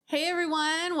Hey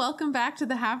everyone, welcome back to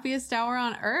the happiest hour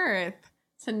on earth.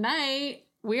 Tonight,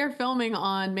 we are filming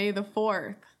on May the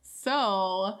 4th.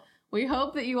 So, we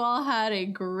hope that you all had a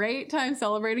great time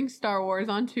celebrating Star Wars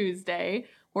on Tuesday.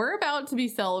 We're about to be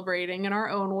celebrating in our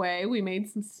own way. We made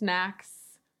some snacks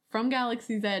from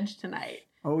Galaxy's Edge tonight.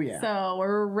 Oh, yeah. So,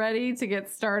 we're ready to get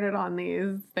started on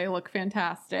these. They look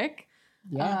fantastic.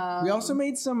 Yeah. We also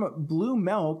made some blue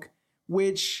milk,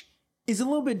 which is a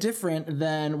little bit different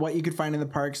than what you could find in the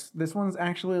parks. This one's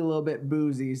actually a little bit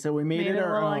boozy, so we made it our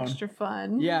a little own. extra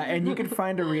fun. Yeah, and you can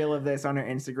find a reel of this on our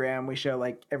Instagram. We show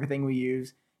like everything we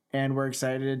use, and we're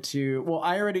excited to. Well,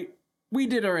 we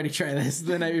did already try this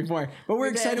the night before, but we're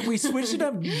excited. We switched it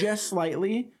up just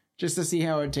slightly, just to see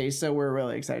how it tastes. So we're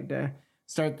really excited to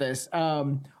start this.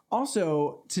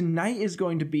 Also, tonight is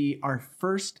going to be our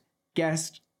first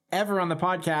guest ever on the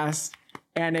podcast.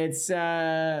 And it's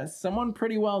someone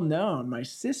pretty well known, my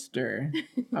sister.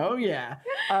 Oh, yeah.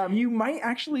 You might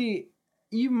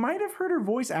have heard her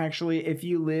voice, actually, if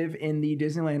you live in the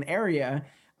Disneyland area.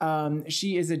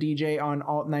 She is a DJ on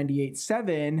Alt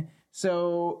 98.7.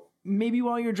 So maybe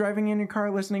while you're driving in your car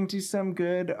listening to some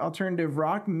good alternative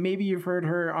rock, maybe you've heard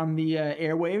her on the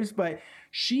airwaves. But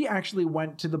she actually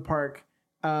went to the park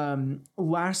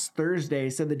last Thursday,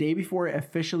 so the day before it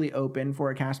officially opened for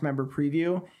a cast member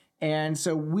preview. And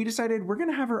so we decided we're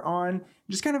going to have her on,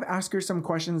 just kind of ask her some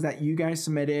questions that you guys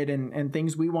submitted and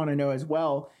things we want to know as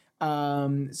well.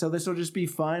 So this will just be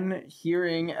fun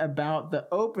hearing about the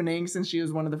opening since she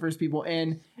was one of the first people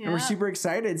in. Yeah. And we're super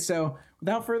excited. So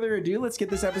without further ado, let's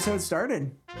get this episode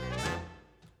started.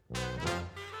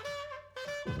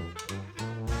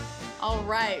 All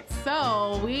right,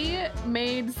 so we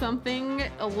made something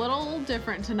a little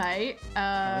different tonight.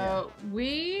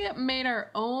 We made our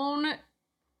own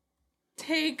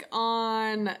take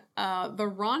on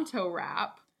the Ronto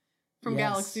wrap from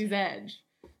Galaxy's Edge.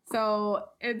 So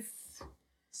it's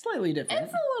slightly different.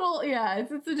 It's a little,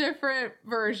 it's a different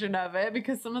version of it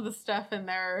because some of the stuff in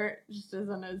there just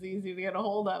isn't as easy to get a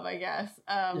hold of, I guess.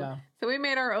 So we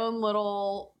made our own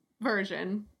little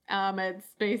version. It's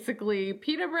basically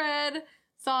pita bread,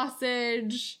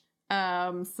 sausage,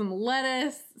 some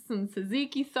lettuce, some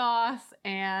tzatziki sauce,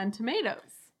 and tomatoes.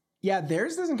 Yeah,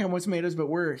 theirs doesn't come with tomatoes, but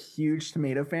we're huge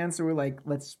tomato fans, so we're like,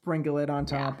 let's sprinkle it on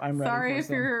top. Yeah. I'm ready. Sorry if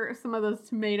you're some of those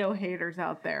tomato haters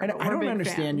out there. I don't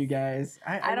understand fans. You guys.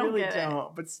 I don't really get don't.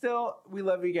 It. But still, we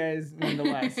love you guys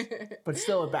nonetheless. But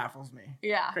still, it baffles me.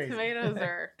 Yeah, tomatoes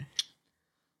are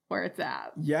where it's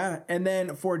at. Yeah, and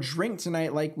then for drink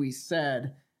tonight, like we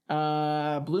said,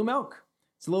 blue milk.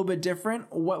 It's a little bit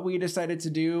different. What we decided to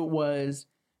do was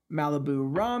Malibu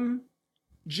rum,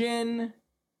 gin,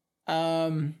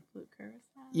 blue curacao.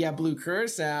 Yeah, blue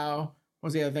curacao.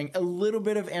 What's the other thing? A little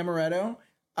bit of amaretto.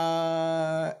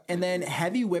 And then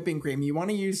heavy whipping cream. You want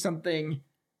to use something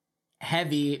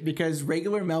heavy because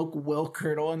regular milk will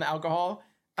curdle in the alcohol.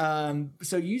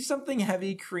 So use something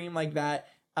heavy cream like that.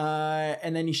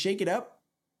 And then you shake it up.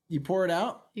 You pour it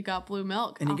out. You got blue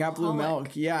milk. And you got blue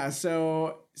milk. Yeah.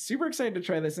 So super excited to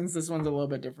try this since this one's a little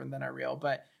bit different than our real.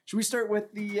 But should we start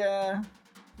with the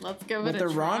let's give it a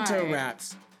try. Ronto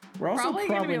wraps. We're also probably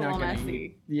gonna be a not little going to messy.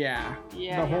 eat. Yeah.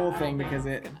 The whole thing because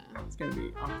it's going to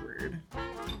be awkward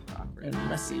and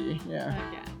messy. Yeah.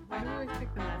 Again, why do we always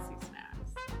pick the messy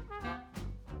snacks?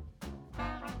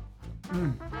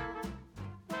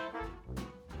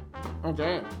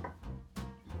 Okay.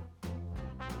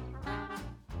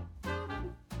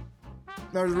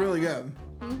 That was really good.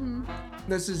 Mm-hmm.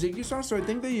 The tzatziki sauce, so I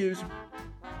think they use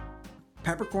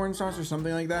peppercorn sauce or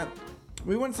something like that.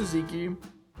 We went tzatziki,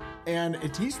 and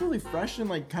it tastes really fresh and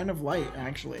like kind of light,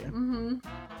 actually. Mm-hmm.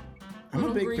 I'm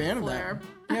a big Greek fan flair. Of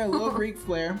that. Yeah, a little Greek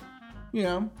flair. You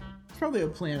know, it's probably a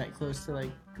planet close to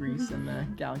like Greece and the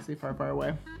galaxy far, far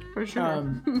away. For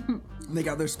sure. They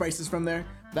got their spices from there.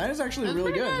 That is actually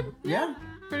really good. Yeah.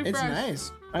 Pretty fresh.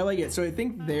 Nice. I like it. So I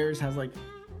think theirs has like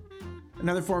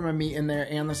another form of meat in there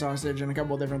and the sausage and a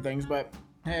couple of different things, but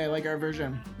hey, I like our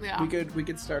version. Yeah. We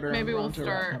could start our maybe we'll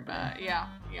start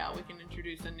we can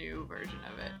introduce a new version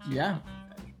of it. Yeah.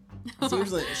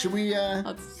 Seriously, should we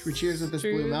cheers with this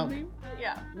blue milk?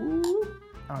 Yeah. Woo.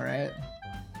 All right.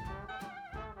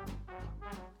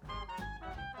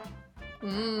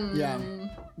 Yeah.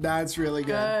 That's really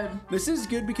good. This is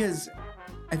good because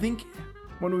I think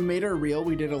when we made our reel,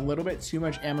 we did a little bit too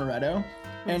much amaretto.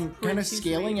 And kind of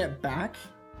scaling it back,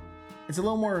 it's a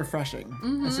little more refreshing.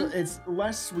 Mm-hmm. It's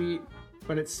less sweet,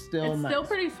 but it's still nice. Still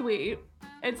pretty sweet.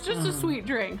 It's just a sweet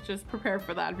drink. Just prepare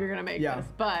for that if you're going to make this.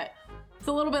 But it's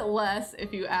a little bit less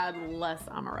if you add less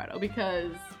amaretto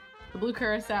because the blue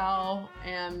curacao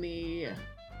and the...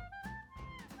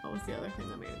 What was the other thing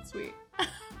that made it sweet?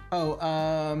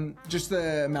 Just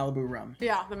the Malibu rum.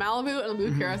 Yeah, the Malibu and the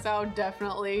Blue Curacao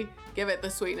definitely give it the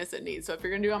sweetness it needs. So if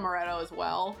you're gonna do amaretto as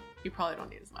well, you probably don't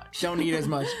need as much. Don't need as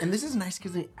much. And this is nice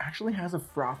because it actually has a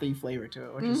frothy flavor to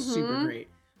it, which is super great.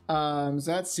 So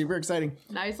that's super exciting.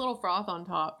 Nice little froth on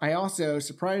top. I also,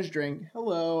 surprise drink,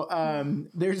 hello.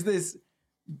 There's this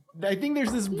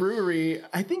brewery,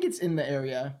 I think it's in the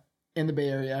Bay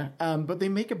Area, but they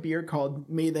make a beer called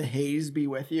May the Haze Be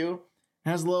With You. It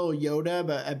has a little Yoda,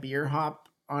 but a beer hop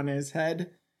on his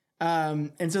head.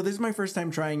 And so this is my first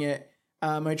time trying it.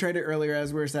 I tried it earlier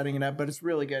as we were setting it up, but it's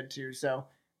really good too. So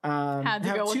had to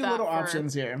have go with two that little for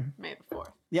options here. May the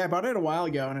 4th. Yeah, I bought it a while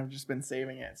ago and I've just been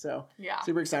saving it. So yeah,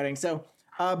 super exciting. So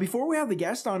before we have the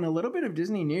guest on, a little bit of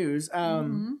Disney news.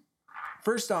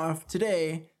 First off,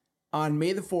 today on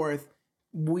May the 4th,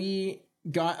 we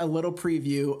got a little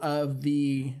preview of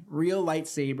the real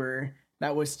lightsaber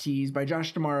that was teased by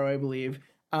Josh Tomorrow, I believe.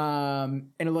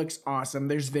 And it looks awesome.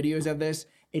 There's videos of this.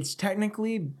 It's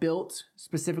technically built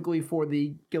specifically for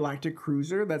the Galactic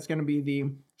Cruiser. That's going to be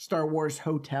the Star Wars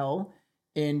hotel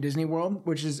in Disney World,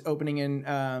 which is opening in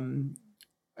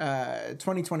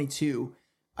 2022.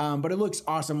 But it looks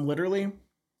awesome. Literally,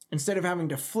 instead of having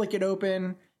to flick it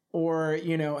open or,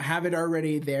 have it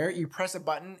already there, you press a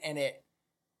button and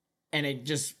it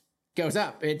just goes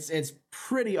up. It's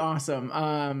pretty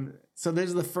awesome. So this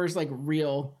is the first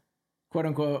real quote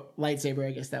unquote lightsaber.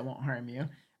 I guess that won't harm you.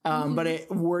 But it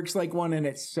works like one and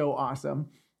it's so awesome.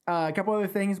 A couple other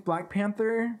things. Black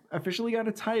Panther officially got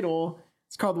a title.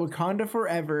 It's called Wakanda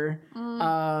Forever.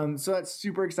 So that's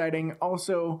super exciting.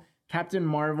 Also, Captain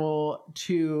Marvel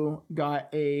 2 got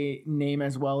a name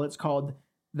as well. It's called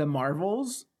The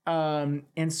Marvels. And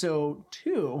so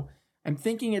 2, I'm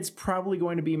thinking it's probably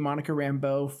going to be Monica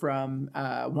Rambeau from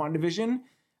WandaVision.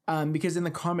 Because in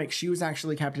the comics, she was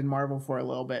actually Captain Marvel for a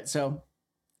little bit. So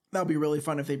that'll be really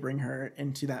fun if they bring her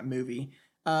into that movie.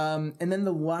 And then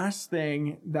the last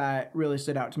thing that really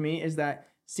stood out to me is that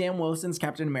Sam Wilson's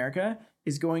Captain America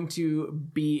is going to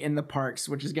be in the parks,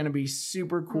 which is going to be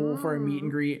super cool for a meet and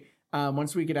greet.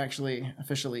 Once we could actually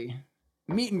officially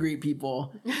meet and greet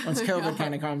people once COVID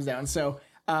kind of calms down. So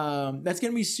that's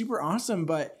going to be super awesome.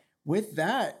 But with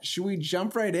that, should we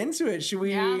jump right into it? Should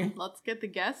we? Yeah, let's get the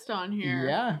guest on here.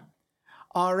 Yeah.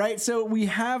 All right, so we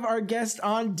have our guest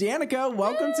on, Danica.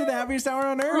 Welcome to the happiest hour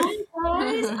on earth.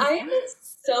 Hi, guys. I am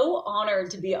so honored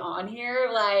to be on here.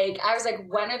 I was like,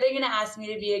 when are they going to ask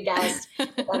me to be a guest?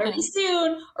 Better be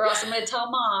soon, or else I'm going to tell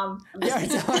mom. Yeah,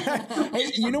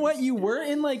 hey, you know what? You were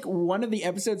in one of the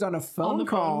episodes on a phone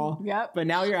call. Yep. But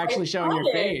now you're actually showing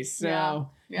your face. So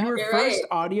you were You're first right.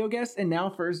 audio guest and now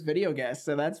first video guest.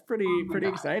 So that's pretty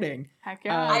exciting. Heck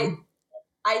yeah.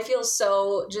 I feel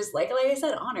so, just like I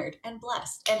said, honored and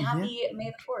blessed, and happy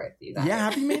May the 4th, you guys. Yeah,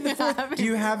 happy May the 4th. Happy Do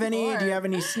you have May any? the Do you 4th. have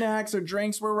any snacks or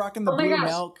drinks? We're rocking the Oh my blue gosh.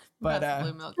 milk, but That's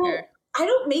blue milk Well, here. I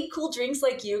don't make cool drinks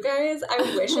like you guys.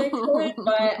 I wish I could,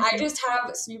 but I just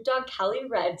have Snoop Dogg Cali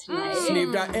Red tonight.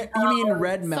 Snoop Dogg. You mean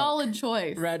red milk? Solid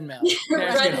choice. Red milk.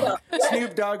 Red There's good. milk.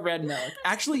 Snoop Dogg red milk.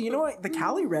 Actually, you know what? The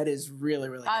Cali Red is really,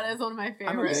 really That good. is one of my I'm a big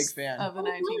favorites fan. of the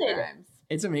 19 good. crimes.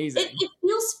 It's amazing. It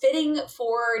feels fitting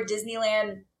for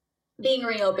Disneyland being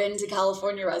reopened to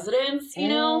California residents, Yeah.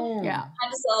 kind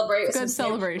of celebrate. It's a with good some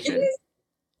celebration. You guys,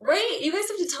 right? You guys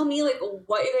have to tell me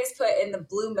what you guys put in the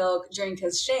blue milk drink,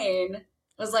 because Shane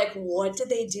was like, what did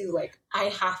they do? I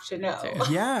have to know.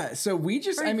 Yeah. So we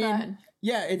just, Pretty fun.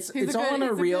 yeah, it's He's all on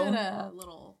a reel. He's a good,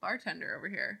 little bartender over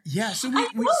here. Yeah. So I know,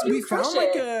 we you found crush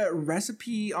it. a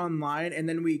recipe online and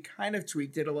then we kind of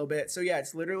tweaked it a little bit. So yeah,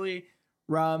 it's literally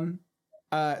rum,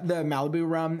 the Malibu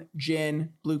rum,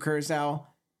 gin, blue curacao,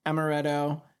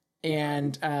 amaretto,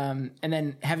 and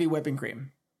then heavy whipping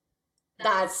cream.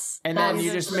 And then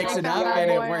you just mix it up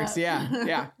and it works. Yeah.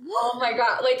 Yeah. Oh my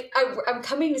God. I'm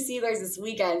coming to see you guys this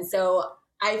weekend, so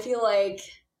I feel like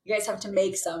you guys have to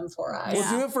make some for us. We'll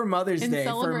do it for Mother's In Day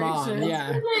for mom. celebration.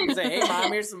 Yeah. Say, hey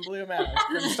mom, here's some blue milk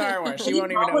from Star Wars. She Do you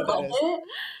won't think even know Mom what would that is. like it?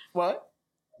 What?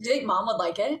 Do you think mom would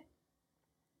like it?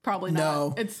 Probably No.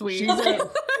 not. It's sweet.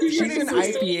 She's an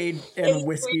IPA and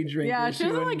whiskey drinker. Yeah, she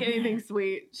doesn't wouldn't- like anything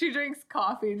sweet. She drinks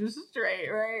coffee just straight,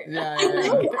 right? Yeah, I don't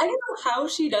know how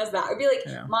she does that. I'd be like,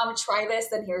 Yeah. Mom, try this,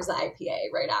 then here's the IPA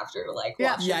right after to wash it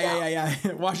down.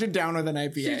 Yeah. Wash it down with an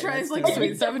IPA. She tries That's good.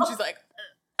 sweet stuff and she's like,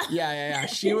 Yeah.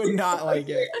 She would not like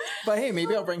it. But hey,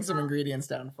 maybe I'll bring some ingredients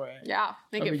down for it. yeah,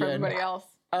 make That'd it be for good. everybody else.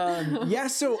 Yeah.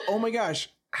 So, oh my gosh,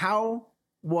 how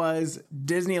was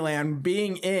Disneyland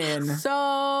being in?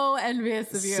 So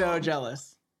envious of you. So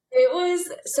jealous. It was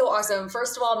so awesome.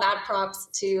 First of all, mad props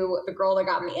to the girl that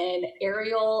got me in,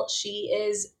 Ariel. She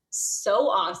is so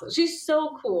awesome. She's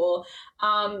so cool.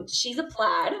 She's a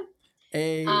plaid.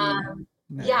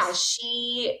 Nice. Yeah,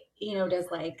 she, does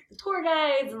like the tour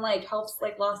guides and like helps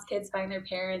like lost kids find their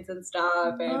parents and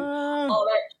stuff and all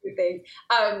that cute thing.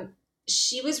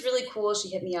 She was really cool. She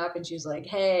hit me up and she was like,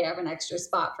 "Hey, I have an extra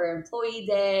spot for Employee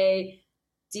Day.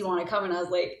 Do you want to come?" And I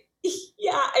was like,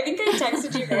 "Yeah." I think I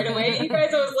texted you right away. You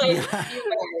guys, I was like, "You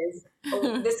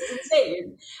guys, this is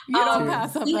insane." You don't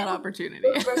pass up that opportunity.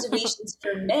 Reservations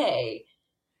for May.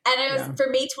 And it was for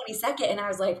May 22nd, and I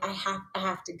was like, I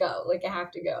have to go. Like, I have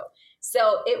to go.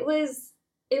 So it was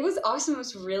awesome. It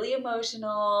was really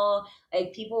emotional.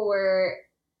 Like people were,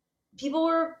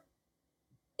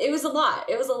 it was a lot.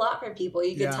 It was a lot for people.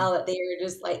 You could tell that they were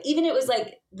just like, even it was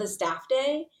like the staff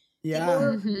day. Yeah. People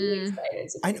were really excited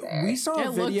to be there. We saw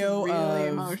a video really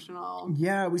emotional.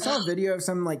 Yeah, we saw a video of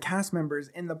some like cast members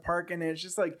in the park, and it's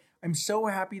just like, I'm so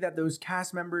happy that those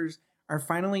cast members are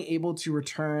finally able to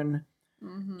return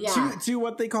to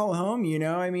what they call home,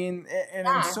 I mean, and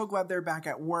I'm so glad they're back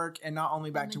at work, and not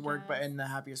only back to work, but in the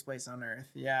happiest place on earth.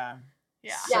 Yeah.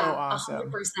 So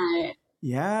awesome. 100%.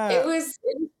 Yeah. It was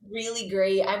really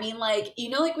great. I mean, like,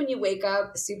 like when you wake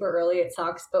up super early, it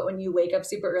sucks, but when you wake up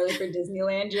super early for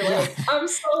Disneyland, you're like, I'm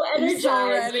so energized. So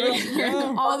ready.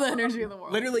 All the energy in the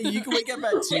world. Literally, you can wake up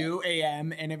at 2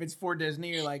 a.m. and if it's for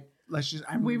Disney, you're like,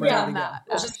 we've done that.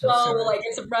 Let's just go, like,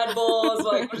 get some Red Bulls,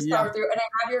 like, we'll just power through. And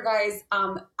I have your guys,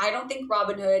 I don't think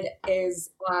Robin Hood is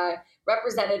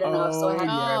represented enough, so I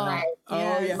had to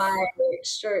wear my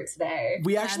shirt today.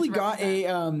 We actually got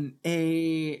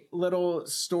a little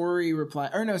story reply,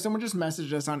 or no, someone just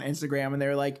messaged us on Instagram, and they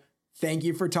were like, "Thank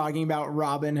you for talking about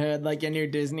Robin Hood, like, in your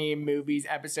Disney movies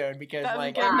episode, because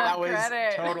that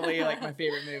was totally like my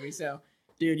favorite movie." So.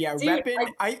 Dude,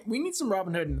 repping. We need some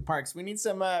Robin Hood in the parks. We need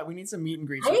some meet and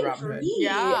greets with Robin Hood.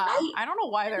 Yeah, I don't know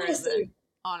why there isn't,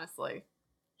 honestly.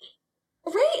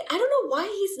 Right, I don't know why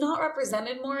he's not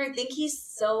represented more. I think he's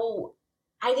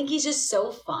just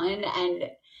so fun, and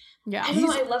I don't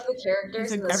know. I love the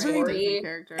characters and the story.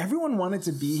 Everyone wanted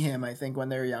to be him, I think, when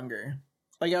they were younger.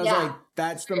 Like, I was like,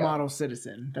 that's the model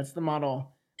citizen. That's the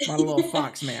model little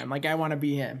fox man. Like, I want to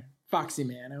be him. Foxy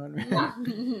man. I want to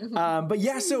be but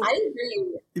yeah, so I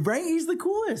agree. Right? He's the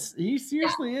coolest. He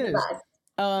seriously is.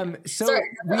 So sorry,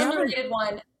 the underrated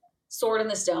one, Sword in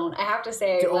the Stone. I have to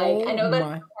say, I know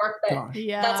that's Park, but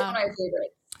that's one of my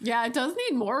favorites. Yeah, it does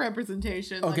need more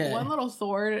representation. Okay. Like, one little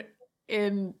sword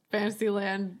in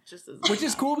Fantasyland just is which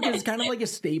is cool because it's kind of like a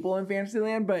staple in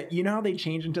Fantasyland, but you know how they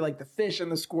change into like the fish and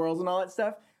the squirrels and all that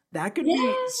stuff? That could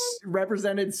be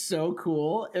represented so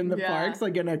cool in the parks,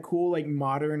 like in a cool, like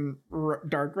modern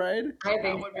dark ride. I think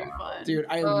that would be fun. Dude,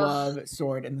 I love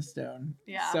Sword in the Stone.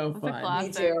 Yeah. So fun.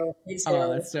 Me too.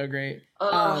 Oh, that's so great.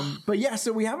 But yeah,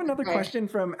 so we have another question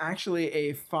from actually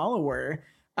a follower.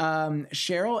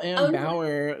 Cheryl Ann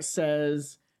Bauer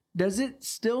says, does it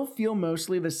still feel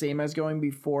mostly the same as going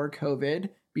before COVID,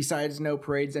 besides no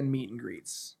parades and meet and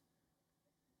greets?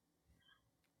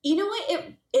 You know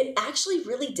what? It actually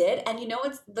really did. And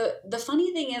it's the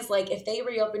funny thing is, like, if they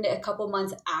reopened it a couple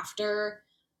months after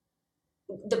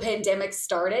the pandemic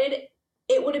started,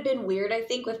 it would have been weird, I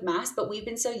think, with masks, but we've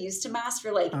been so used to masks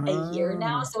for like a year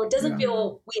now, so it doesn't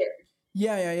feel weird.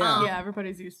 Yeah,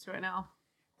 everybody's used to it now.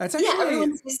 That's actually,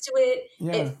 everyone's used to it.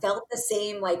 Yeah. It felt the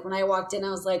same. Like, when I walked in, I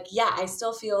was like, I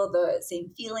still feel the same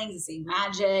feelings, the same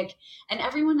magic. And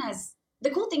everyone has,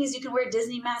 the cool thing is you can wear a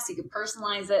Disney mask. You can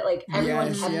personalize it. Like,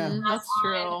 everyone had a mask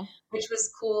on, which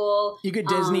was cool. You could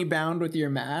Disney bound with your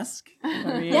mask.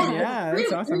 I mean,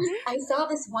 that's awesome. I saw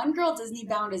this one girl Disney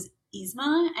bound as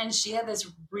Yzma, and she had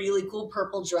this really cool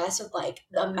purple dress with like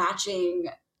a matching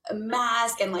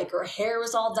mask, and like her hair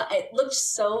was all done. It looked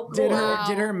so cool.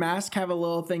 Did her mask have a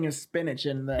little thing of spinach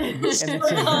in the Dude,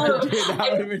 that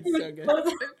would have been so good.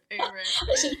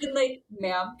 I should have been like,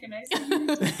 ma'am, can I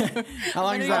see? How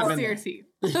long has that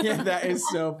been? Yeah, that is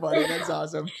so funny. That's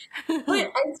awesome. But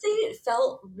I'd say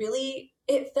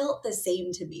it felt the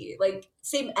same to me. Like,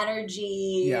 same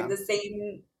energy, the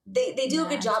same. They do a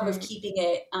good job of keeping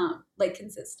it like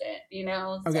consistent,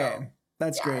 Okay.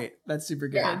 That's great. That's super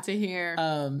good. Good to hear.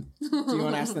 Do you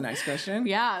want to ask the next question?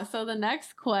 Yeah. So the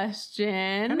next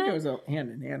question kind of goes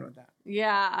hand in hand with that.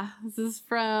 Yeah. This is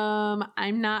from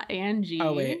I'm Not Angie.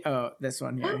 Oh, wait. Oh, this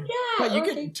one here. Oh, yeah. But you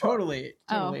could totally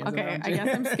okay. I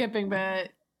guess I'm skipping, but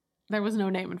there was no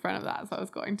name in front of that. So I was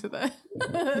going to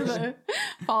the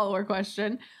follower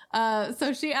question.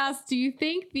 So she asked, do you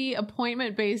think the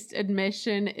appointment-based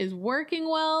admission is working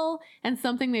well and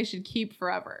something they should keep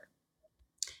forever?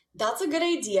 That's a good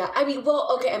idea. I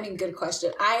mean, good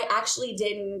question. I actually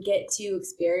didn't get to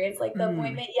experience like the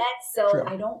appointment yet, so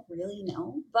I don't really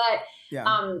know. But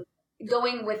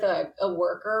going with a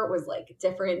worker was like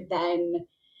different than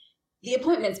the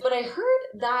appointments, but I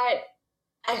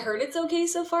heard it's okay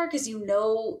so far because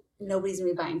nobody's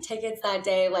gonna be buying tickets that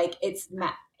day. Like it's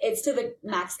to the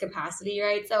max capacity,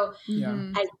 right? So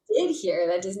I did hear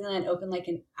that Disneyland opened like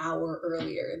an hour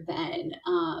earlier than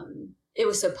it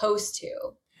was supposed to.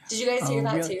 Did you guys hear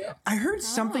that really? Too? I heard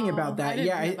something about that.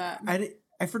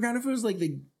 I forgot if it was like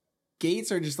the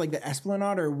gates or just like the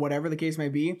Esplanade or whatever the case may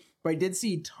be. But I did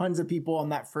see tons of people on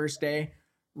that first day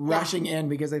rushing in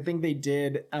because I think they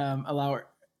did allow it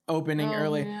opening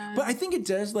early. Man. But I think it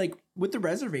does, like with the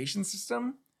reservation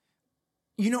system,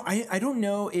 I don't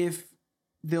know if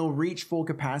they'll reach full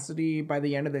capacity by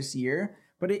the end of this year,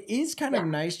 but it is kind of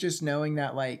nice just knowing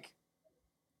that, like,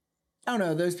 I don't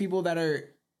know, those people that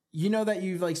are, that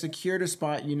you've like secured a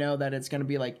spot, that it's going to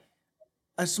be like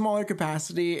a smaller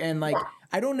capacity. And like,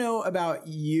 I don't know about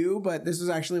you, but this was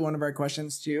actually one of our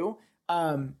questions too.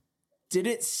 Did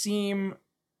it seem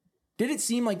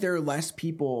like there are less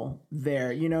people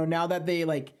there, now that they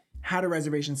like had a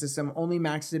reservation system, only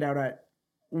maxed it out at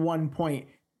one point?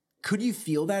 Could you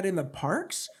feel that in the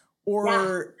parks,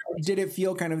 or did it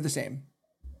feel kind of the same?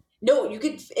 No,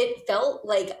 it felt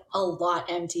like a lot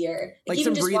emptier. Like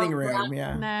some breathing room.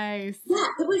 Yeah. Nice. Yeah,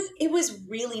 it was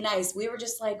really nice. We were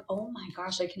just like, oh my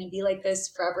gosh, like, can it be like this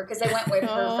forever? Because I went with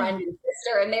her friend and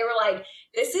sister, and they were like,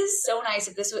 this is so nice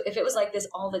if it was like this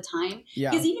all the time.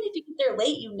 Yeah. Because even if you get there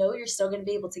late, you're still going to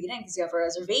be able to get in because you have a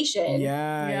reservation.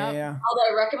 Yeah.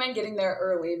 Although I recommend getting there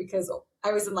early because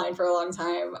I was in line for a long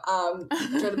time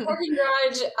for the parking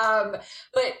garage.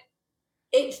 But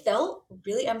it felt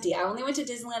really empty. I only went to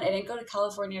Disneyland. I didn't go to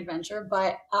California Adventure,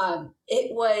 but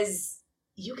it was,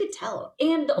 you could tell.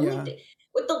 And the only thing,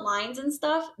 with the lines and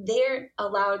stuff, they aren't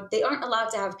allowed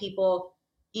to have people,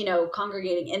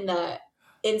 congregating in the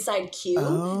inside queue.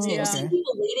 So you see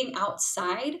people waiting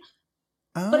outside,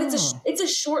 but it's a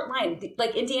short line.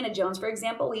 Like Indiana Jones, for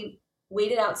example, we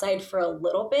waited outside for a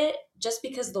little bit just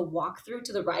because the walkthrough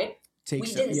to the ride, we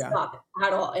didn't stop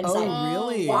at all inside. Oh,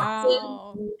 really?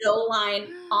 Wow. No line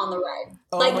on the ride.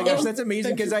 Oh my gosh, that's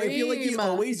amazing, because I feel like you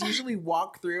always usually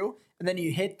walk through and then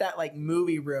you hit that like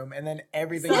movie room and then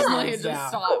everything slows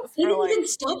down. They didn't even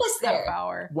stop us there.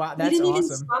 Hour. Wow, that's awesome. They didn't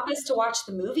even stop us to watch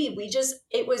the movie.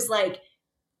 It was like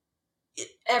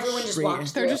everyone just walked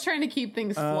through. They're just trying to keep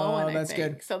things flowing, I think.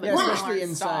 Good. So that people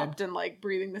aren't stopped and like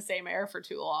breathing the same air for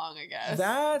too long, I guess.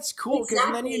 That's cool, because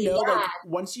then like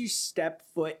once you step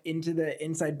foot into the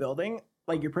inside building,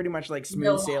 like you're pretty much like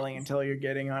smooth sailing until you're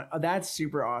getting on. Oh, that's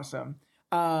super awesome.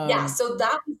 So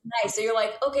that was nice. So you're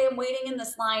like, okay, I'm waiting in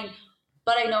this line,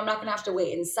 but I know I'm not going to have to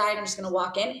wait inside. I'm just going to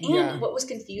walk in. And what was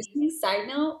confusing, side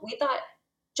note, we thought,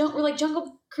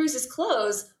 Jungle Cruise is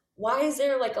closed. Why is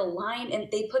there like a line?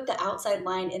 And they put the outside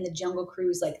line in the Jungle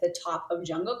Cruise, like the top of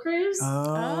Jungle Cruise.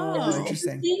 Oh,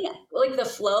 interesting. Like the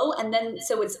flow. And then,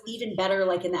 so it's even better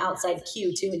like in the outside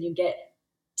queue too. And you get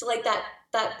to like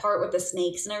that part with the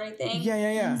snakes and everything.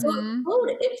 Yeah. So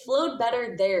it flowed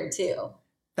better there too.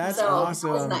 That's awesome.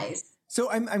 That was nice.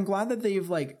 So I'm glad that they've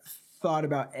like thought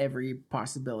about every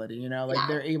possibility,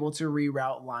 they're able to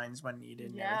reroute lines when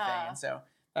needed and everything. And so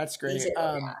that's great.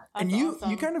 And you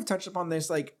kind of touched upon this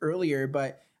like earlier,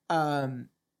 but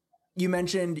you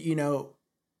mentioned,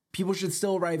 people should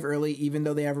still arrive early even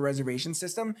though they have a reservation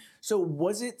system. So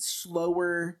was it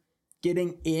slower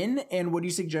getting in, and would you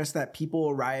suggest that people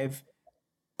arrive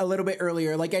a little bit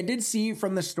earlier? Like I did see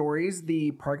from the stories,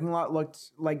 the parking lot looked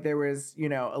like there was,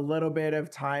 a little bit of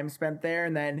time spent there.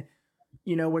 And then,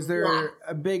 was there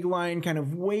a big line kind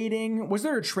of waiting? Was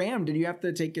there a tram? Did you have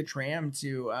to take a tram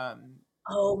to,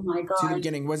 oh my God, to the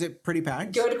beginning? Was it pretty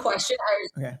packed? Good question.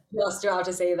 I was just about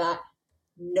to say that.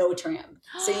 No tram.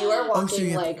 So you are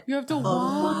walking you have to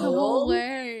walk the whole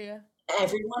way.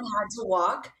 Everyone had to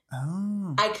walk.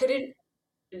 Oh. I couldn't.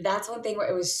 That's one thing where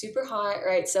it was super hot,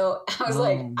 right? So I was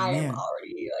I am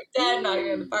already like dead, not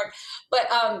even in the park. But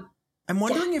I'm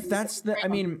wondering if that's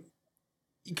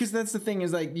because that's the thing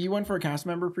is like you went for a cast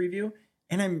member preview,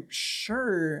 and I'm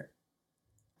sure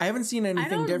I haven't seen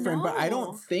anything different, but I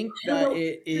don't think that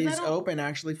it is open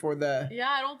actually for the. Yeah,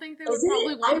 I don't think they would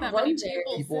probably want that many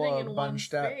people sitting in one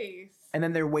space. And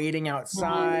then they're waiting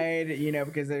outside,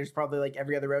 because there's probably like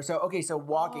every other row. So, so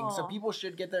walking. So people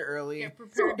should get there early. Get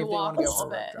prepared to walk a little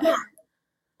bit. Yeah.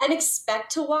 And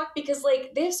expect to walk because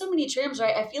like they have so many trams,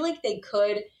 right? I feel like they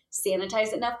could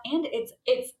sanitize enough, and it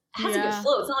has a good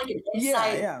flow. It's not like an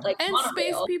inside like and monorail.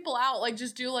 Space people out, like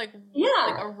just do like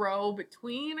a row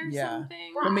between or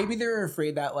something. But maybe they're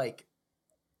afraid that like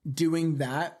doing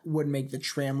that would make the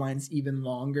tram lines even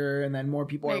longer, and then more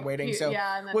people are waiting. So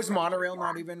was monorail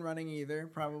not even running either?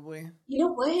 Probably. You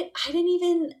know what?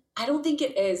 I don't think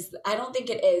it is.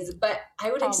 But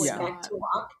I would expect to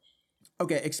walk.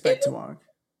 Okay, expect to walk.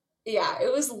 Yeah,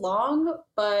 it was long,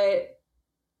 but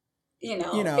it's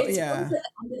close at the end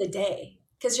of the day.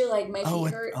 Because you're like, my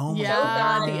feet hurt so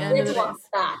bad. The end of the day,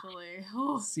 especially.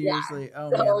 Seriously. Yeah. Oh,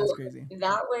 man, that's crazy.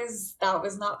 That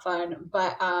was not fun.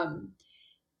 But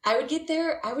I would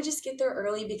just get there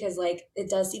early because like it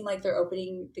does seem like they're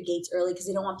opening the gates early because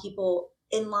they don't want people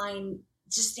in line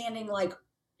just standing like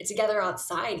together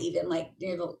outside, even like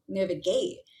near the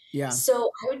gate. Yeah. So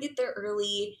I would get there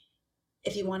early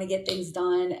if you want to get things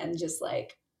done and just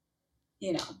like,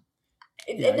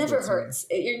 it never hurts.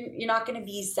 You're not going to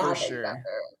be sad that you got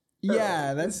there.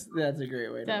 Yeah, that's a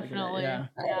great way to definitely. Look at it.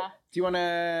 Yeah. Do you want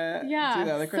to do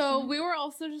the other question? So we were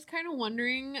also just kind of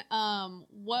wondering,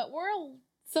 what were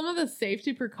some of the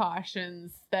safety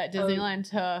precautions that Disneyland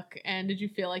took, and did you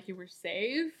feel like you were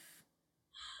safe?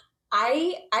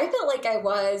 I felt like I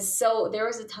was. So there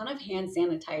was a ton of hand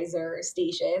sanitizer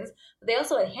stations, but they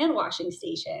also had hand washing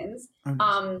stations,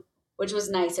 which was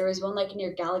nice. There was one like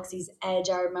near Galaxy's Edge.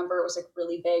 I remember it was like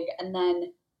really big. And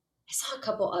then I saw a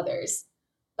couple others,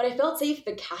 but I felt safe.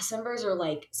 The cast members are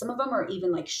like, some of them are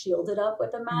even like shielded up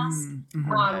with a mask.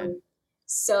 Mm-hmm.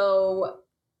 So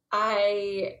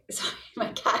sorry,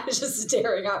 my cat is just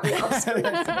staring at me off screen.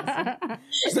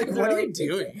 She's like, what are you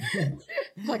doing?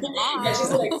 Like,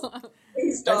 she's like,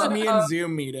 please stop. That's me in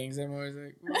Zoom meetings. I'm always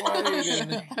like, what are you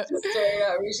doing? Just staring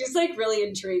at me. She's like really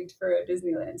intrigued for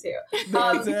Disneyland too.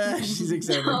 She's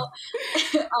excited.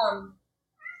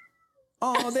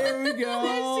 Oh, there we go.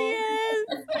 There she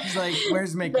is. She's like,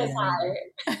 where's Mickey?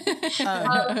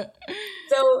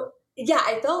 So yeah,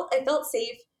 I felt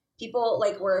safe. People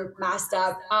like were masked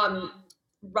up.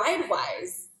 Ride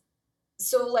wise,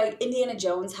 so like Indiana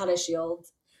Jones had a shield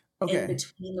in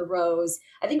between the rows.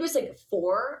 I think it was like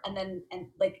 4, and then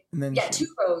 2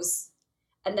 rows,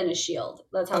 and then a shield.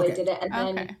 That's how they did it. And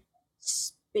then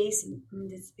Space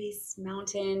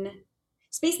Mountain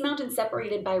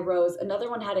separated by rows. Another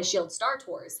one had a shield. Star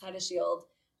Tours had a shield.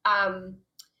 But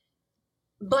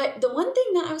the one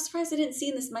thing that I was surprised I didn't see,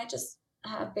 and this might just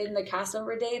have been the cast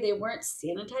member day, they weren't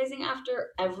sanitizing after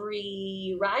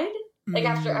every ride, like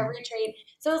after every train.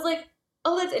 So I was like,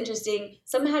 oh, that's interesting.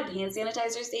 Some had hand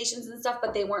sanitizer stations and stuff,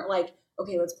 but they weren't like,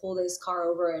 okay, let's pull this car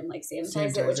over and like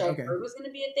sanitize it, which I heard was going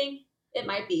to be a thing. It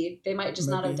might be. They might just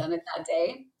not have done it that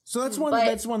day. So that's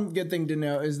one good thing to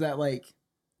know is that like,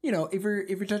 if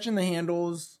you're touching the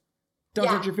handles, don't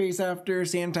touch your face after,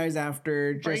 sanitize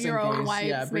after, just bring your in own case.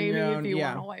 Wipes, maybe if you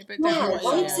want to wipe it down. down.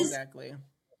 Wipes is exactly.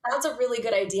 That's a really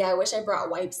good idea. I wish I brought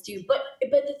wipes too. But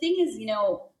the thing is,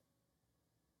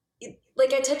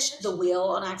 like I touched the wheel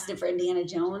on accident for Indiana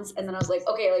Jones, and then I was like,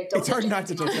 okay, like don't. It's hard not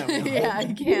to touch that wheel. Yeah, I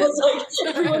can't.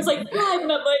 Everyone's like, drive,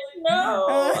 and I'm like,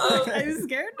 no. I'm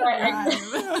scared to drive.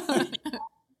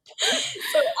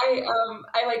 So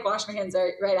I like wash my hands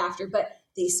right after, but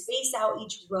they space out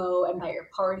each row, and by your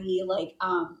party, like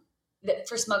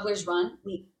for Smuggler's Run,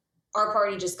 our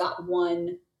party just got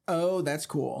one. Oh, that's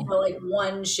cool. Like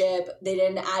one ship. They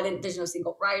didn't add in. There's no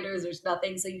single riders. There's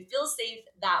nothing. So you feel safe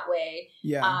that way.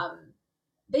 Yeah.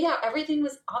 But yeah, everything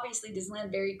was obviously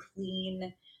Disneyland very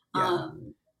clean. Yeah.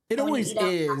 It always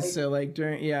is. So like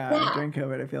during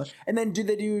COVID, I feel like. And then do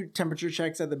they do temperature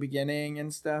checks at the beginning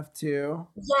and stuff too?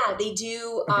 Yeah, they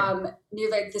do. Near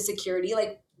like the security,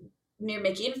 like near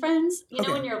Mickey and Friends,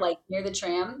 know, when you're like near the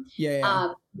tram.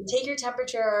 Yeah. You take your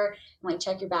temperature and like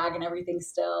check your bag and everything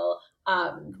still.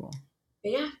 Cool.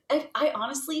 But yeah, I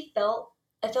honestly felt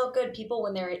good. People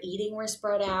when they were eating were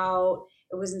spread out.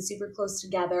 It wasn't super close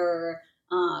together.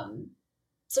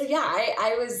 So yeah,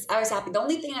 I was happy. The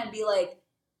only thing I'd be like,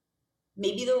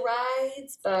 maybe the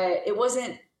rides, but it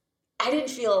wasn't. I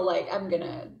didn't feel like I'm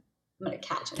gonna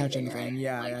catch anything.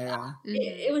 Yeah.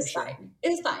 It was fine. It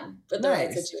was fine for the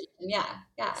ride situation.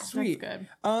 Yeah. Sweet. That's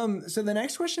good. So the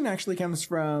next question actually comes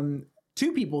from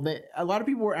 2 people that a lot of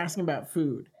people were asking about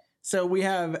food. So we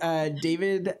have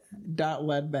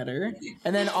David.Ledbetter.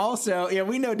 And then also,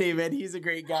 we know David. He's a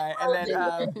great guy. And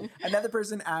then another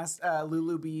person asked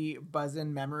Lulu B.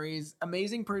 Buzzin' Memories.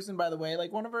 Amazing person, by the way.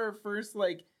 Like one of our first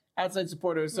outside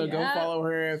supporters. So go follow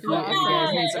her if you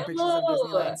guys need some pictures of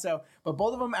Disneyland. So, but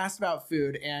both of them asked about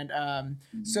food. And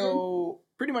so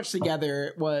pretty much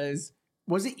together was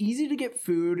it easy to get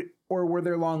food or were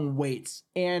there long waits?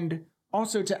 And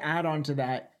also to add on to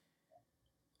that,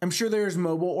 I'm sure there's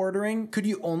mobile ordering. Could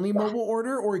you only mobile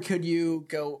order or could you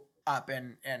go up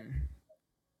and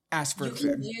ask for food? You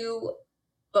can do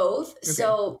both. Okay.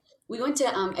 So we went to,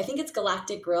 I think it's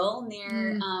Galactic Grill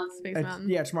near Space Mountain.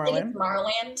 Tomorrowland.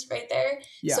 Tomorrowland right there.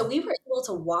 Yeah. So we were able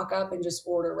to walk up and just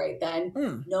order right then.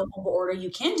 No mobile order.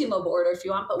 You can do mobile order if you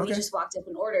want, but we just walked up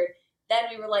and ordered. Then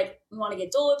we were like, we want to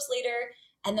get Dole Whips later.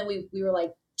 And then we were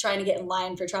like trying to get in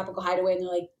line for Tropical Hideaway, and they're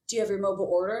like, do you have your mobile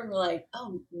order? And we're like,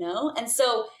 oh, no. And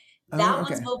so that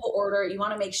one's mobile order. You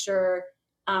want to make sure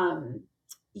they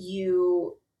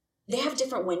have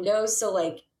different windows. So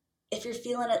like if you're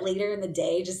feeling it later in the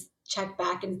day, just check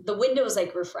back, and the windows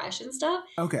like refresh and stuff.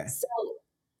 Okay. So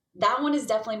that one is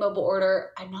definitely mobile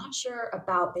order. I'm not sure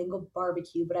about Bengal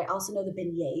barbecue, but I also know the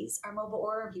beignets are mobile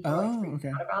order. People are like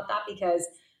freaking out about that because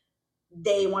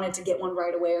they wanted to get one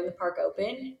right away when the park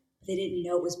opened. They didn't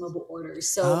know it was mobile orders.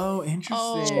 So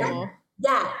interesting.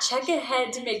 Check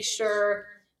ahead to make sure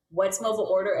what's mobile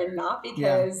order and not,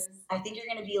 because I think you're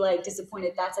going to be like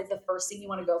disappointed. That's like the first thing you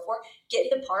want to go for. Get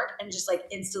in the park and just like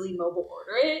instantly mobile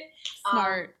order it.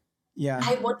 Smart.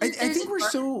 I think we're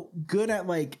so good at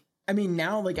like, I mean,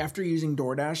 now, like, after using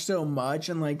DoorDash so much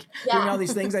and, like, doing all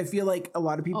these things, I feel like a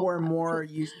lot of people are more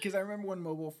used, because I remember when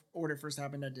mobile order first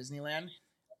happened at Disneyland,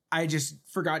 I just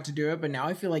forgot to do it, but now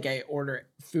I feel like I order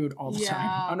food all the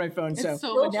time on my phone. So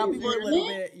now people are a little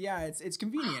bit, it's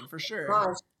convenient for sure.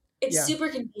 Gosh, it's super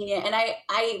convenient. And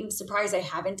I'm surprised I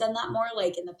haven't done that more,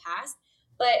 like, in the past.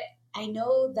 But I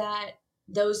know that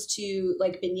those two,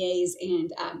 like, beignets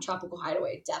and Tropical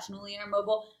Hideaway definitely are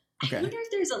mobile. I wonder if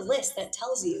there's a list that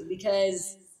tells you,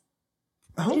 because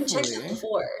I didn't check that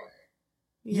before.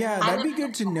 Yeah, that'd be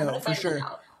good to know for sure.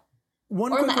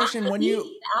 One quick question: the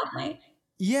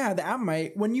app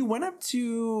might. When you went up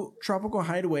to Tropical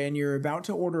Hideaway and you're about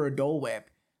to order a Dole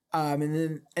Whip,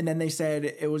 and then they said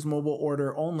it was mobile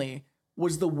order only,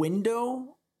 was the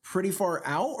window pretty far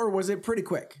out, or was it pretty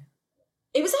quick?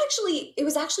 It was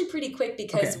actually pretty quick,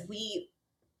 because we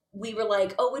were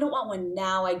like, oh, we don't want one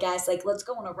now, I guess. Like, let's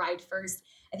go on a ride first.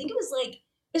 I think it was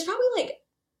probably like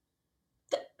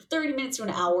 30 minutes to an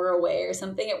hour away or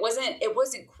something. It wasn't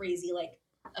crazy. Like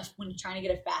when you're trying to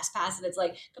get a fast pass and it's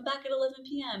like, come back at 11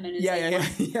 p.m. And it's right. And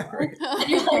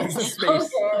you're like,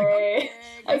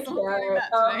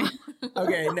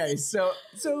 okay, nice. So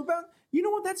about, you know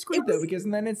what? That's great though, because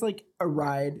then it's like a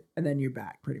ride and then you're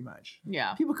back pretty much.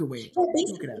 Yeah. People could wait.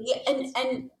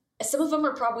 And some of them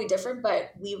are probably different,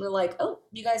 but we were like, oh,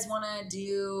 you guys want to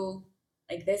do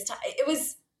like this time? It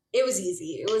was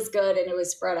easy. It was good. And it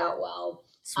was spread out well.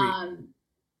 Sweet.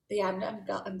 But yeah, I'm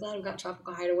glad we got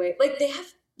Tropical Hideaway. Like they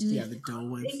have, the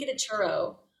Dole Whips. I didn't get a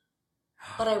churro,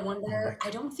 but I wonder, I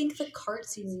don't think the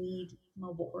carts you need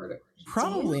mobile order.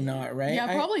 Probably not, right?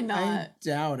 Yeah, probably not. I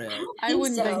doubt it. I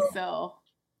wouldn't think so.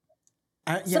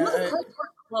 Some of the carts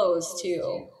were closed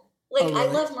too. Like, I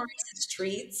love Maurice's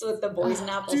Treats with the Boys and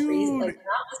Apple Freeze. Like,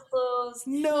 that was closed.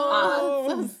 No.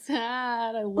 That's so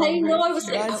sad. I know. I was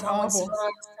like, that's awful.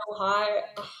 So high.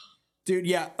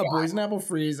 Dude, a Boys and Apple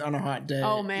Freeze on a hot day.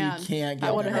 Oh, man. You can't get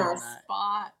I would have that. had a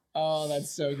spot. Oh,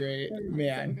 that's so great.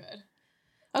 Man. So good.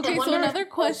 Okay, so another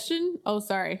question. Oh,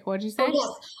 sorry. What'd you say? Oh, yes.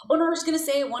 Oh, no, I was going to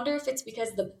say, I wonder if it's because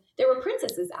there were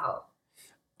princesses out.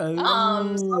 So I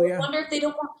wonder if they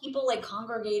don't want people, like,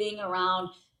 congregating around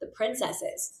the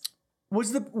princesses.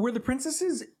 Were the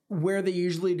princesses where they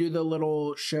usually do the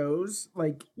little shows?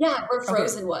 Like, yeah, where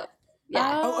Frozen was.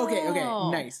 Yeah. Oh, okay.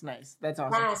 Nice. That's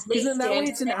awesome. Because then that way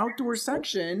it's an outdoor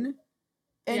section.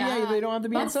 And they don't have to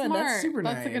be inside. Smart. That's super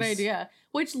nice. That's a good idea.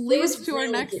 Which leads to our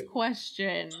next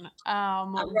question.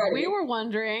 We were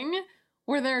wondering,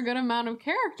 were there a good amount of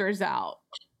characters out?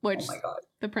 Which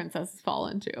the princesses fall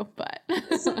into, but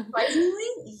surprisingly,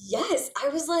 yes. I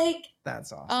was like,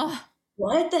 that's awesome.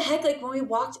 What the heck? Like when we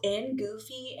walked in,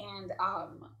 Goofy and I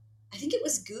think it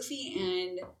was Goofy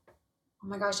and oh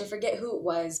my gosh, I forget who it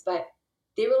was, but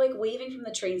they were like waving from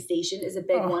the train station is a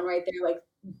big one right there. Like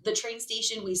the train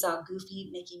station, we saw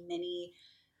Goofy making Minnie,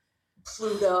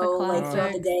 Pluto like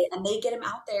throughout the day, and they get him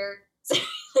out there.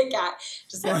 The cat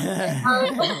just so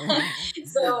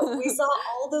we saw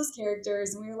all those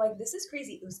characters and we were like, this is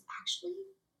crazy. It was actually,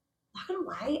 not gonna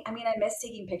lie, I mean, I miss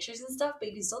taking pictures and stuff, but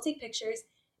you can still take pictures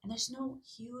and there's no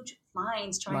huge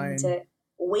lines trying to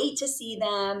wait to see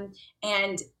them,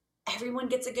 and everyone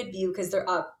gets a good view because they're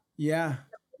up. Yeah,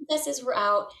 the princesses were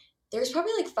out. There's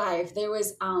probably like 5. There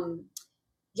was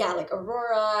like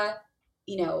Aurora,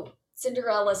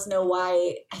 Cinderella, Snow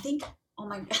White, I think. Oh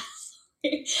my god.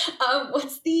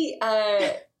 What's the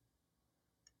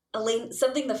Elaine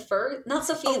something the Fur? Not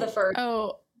Sophia the Fur.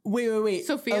 Oh, wait.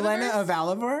 Sophia Elena of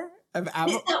Alavar? Of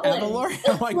Avalor?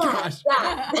 Oh my gosh.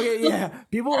 Yeah. Okay, yeah.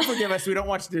 People will forgive us. We don't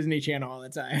watch Disney Channel all the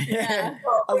time. Yeah.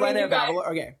 Elena of Avalor.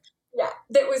 Okay.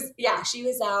 Yeah. She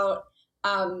was out.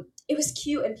 It was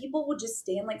cute, and people would just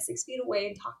stand like 6 feet away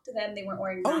and talk to them. They weren't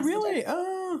wearing masks. Oh, really?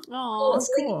 Oh, that's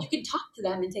so cool. you could talk to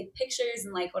them and take pictures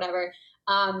and like whatever.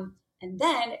 And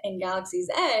then in Galaxy's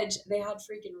Edge, they had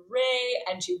freaking Rey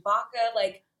and Chewbacca,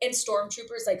 like, and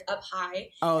stormtroopers, like, up high.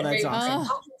 Oh, and that's Rey was, awesome. like,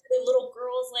 talking to the little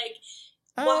girls, like,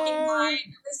 walking by.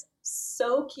 It was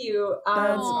so cute.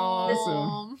 That's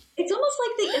awesome. It's almost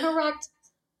like they interact.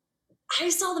 I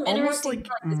saw them almost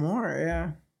interacting. Like more,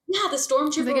 yeah. Yeah, the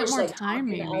stormtroopers they get more like time,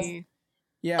 maybe.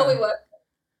 Yeah. Oh, wait, what?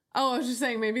 Oh, I was just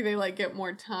saying maybe they like get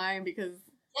more time because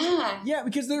yeah,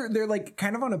 because they're like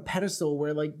kind of on a pedestal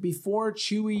where like before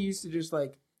Chewie used to just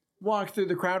like walk through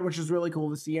the crowd, which was really cool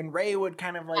to see, and Rey would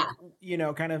kind of like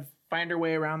kind of find her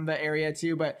way around the area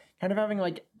too, but kind of having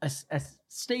like a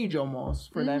stage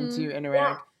almost for them to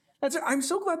interact. I'm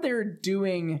so glad they're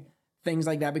doing things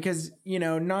like that because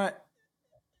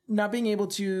not being able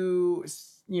to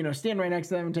stand right next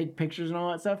to them and take pictures and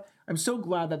all that stuff. I'm so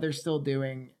glad that they're still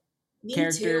doing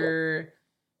character.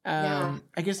 I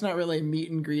guess not really meet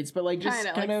and greets, but like just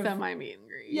kind of semi meet and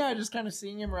greet. Yeah, just kind of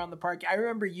seeing him around the park. I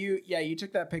remember you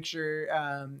took that picture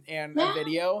and a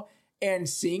video and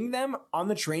seeing them on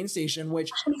the train station,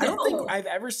 which I don't think I've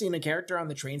ever seen a character on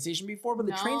the train station before, but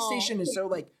the train station is so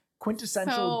like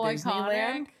quintessential Disneyland.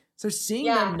 Iconic. So seeing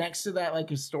them next to that like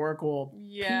historical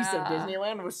piece of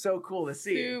Disneyland was so cool to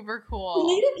see. Super cool.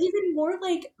 It made it even more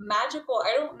like magical.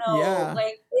 I don't know. Yeah.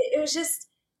 Like it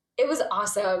was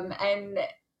awesome. And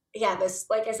yeah, this,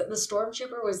 like I said, the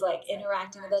stormtrooper was like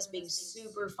interacting with us, being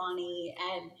super funny,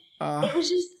 and it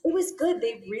was good.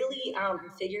 They really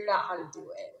figured out how to do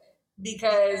it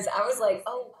because I was like,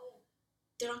 oh,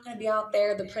 they're not going to be out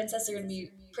there. The princesses are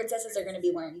going to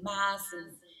be wearing masks,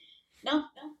 and no.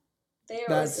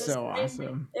 That's so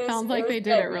awesome. Sounds like they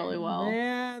did it really well.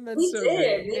 Man, that's so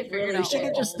great. They figured out should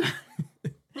have just.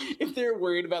 If they're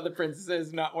worried about the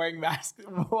princesses not wearing masks,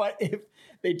 what if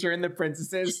they turn the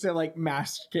princesses to like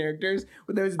masked characters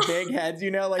with those big heads?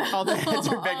 Like all the heads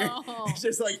are bigger. It's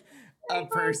just like a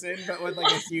person, but with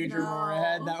like a huge Aurora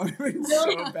head. That would have been so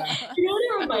bad. You know what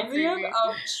it reminds me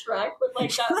of? Shrek with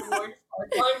like that Lord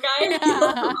Farquaad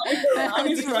guy.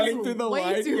 He's running through the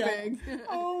way too light. big.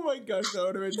 Oh my gosh, that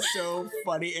would have been so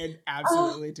funny and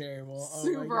absolutely terrible.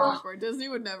 Super awkward. Disney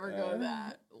would never go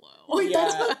that low. Wait,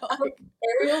 that's what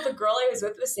Ariel, the girl I was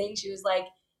with, was saying. She was like,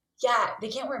 yeah, they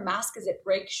can't wear masks because it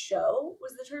breaks show,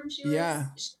 was the term she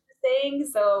was saying.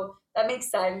 So that makes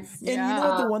sense. And you know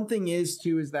what the one thing is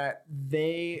too is that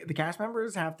the cast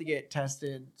members have to get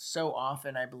tested so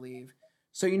often, I believe.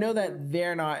 So that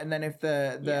they're not, and then if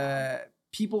the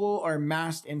people are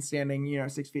masked and standing,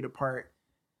 6 feet apart,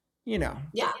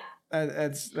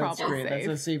 that's probably great. Safe. That's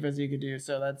as safe as you could do.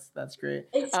 So that's great.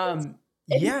 It seemed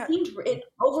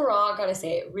overall, I gotta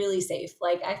say, really safe.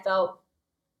 Like I felt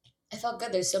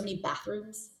good. There's so many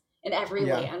bathrooms in every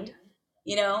land.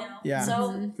 Yeah.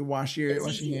 So you can wash your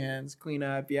hands, clean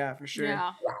up. Yeah, for sure.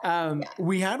 Yeah.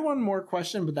 We had one more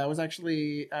question, but that was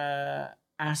actually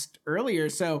asked earlier.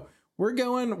 So we're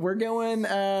going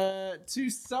to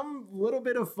some little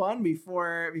bit of fun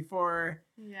before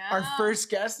our first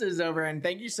guest is over. And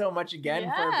thank you so much again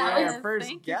for being our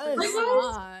first guest.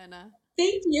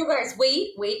 Thank you guys.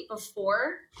 Wait,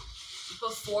 before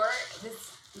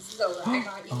this is over. I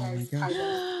got you guys presents.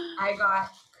 I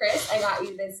got Chris, I got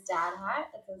you this dad hat.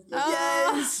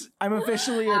 Yes! I'm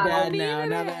officially a dad now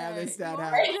that I have this dad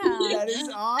hat. That is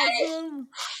awesome.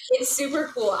 It's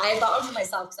super cool. I bought one for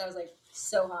myself because I was like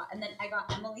so hot. And then I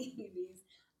got Emily these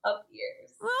up ears.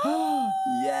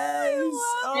 Yes!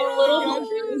 They have little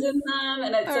balloons in them,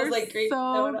 and it says like great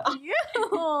soda.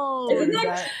 Isn't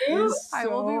that cute? I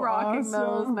will be rocking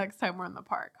those next time we're in the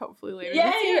park, hopefully later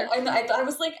this year. And I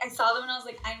was like, I saw them and I was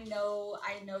like, I know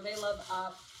they love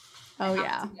Up. Oh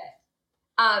yeah.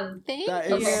 Thank you.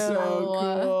 That is so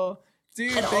cool.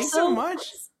 Dude, and thanks so much.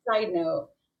 Side note,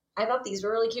 I thought these were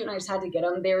really cute and I just had to get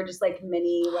them. They were just like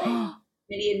Minnie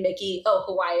and Mickey. Oh,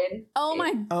 Hawaiian. Oh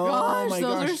my gosh,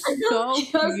 those are so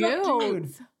cute.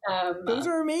 Dude, those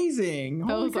are amazing.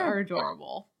 Those are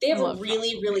adorable. They have a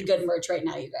really, really good merch right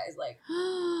now, you guys. Like,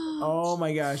 oh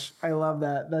my gosh, I love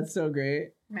that. That's so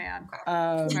great. Man,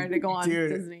 I'm ready to go on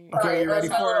Disney. Okay, are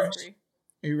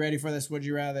you ready for this? Would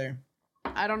you rather?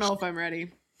 I don't know if I'm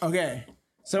ready. Okay,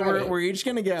 so we're each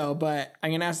gonna go, but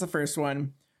I'm gonna ask the first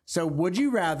one. So, would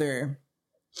you rather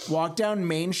walk down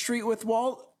Main Street with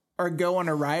Walt or go on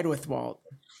a ride with Walt?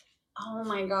 Oh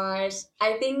my gosh,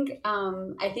 I think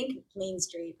Main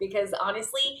Street, because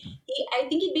honestly, I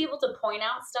think he'd be able to point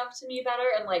out stuff to me better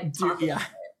and like talk about it.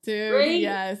 Dude, right?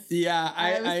 yes. Yeah,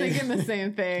 I was thinking the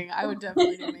same thing. I would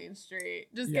definitely do Main Street.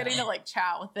 Just getting to like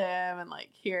chat with him and like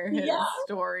hear his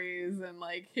stories and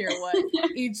like hear what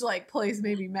each like place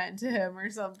maybe meant to him or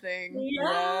something.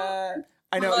 Yeah.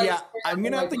 I know. Yeah, I'm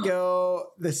gonna have to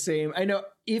go the same. I know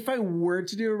if I were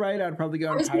to do a ride, I'd probably go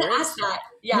on I was Pirates. gonna ask that.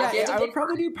 Yeah, I would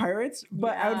probably do Pirates,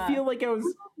 but I would feel like I was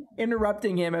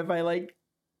interrupting him if I like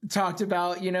talked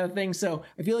about things. So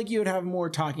I feel like you would have more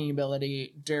talking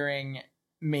ability during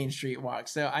Main Street walk.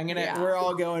 So we're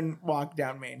all going walk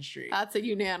down Main Street. That's a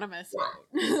unanimous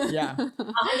vote. Yeah.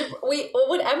 Wait,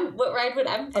 what ride would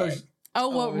M pick?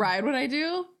 What ride would I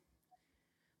do?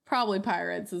 Probably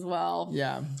Pirates as well.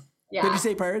 Yeah. Did you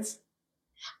say Pirates?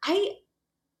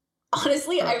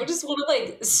 Honestly, I would just want to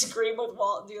like scream with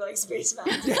Walt and do like Space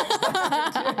Mountain. Dude,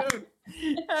 I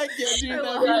can't do that.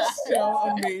 That'd be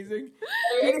so amazing.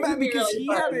 Because he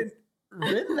hadn't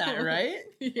written that, right?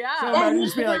 Yeah. So imagine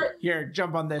just be like, here,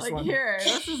 jump on this one. Here,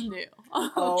 this is new.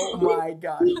 Oh my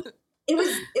gosh. It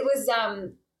was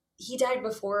he died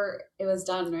before it was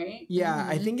done, right? Yeah,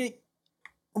 I think it.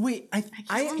 Wait, I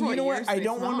you know what? I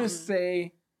don't want to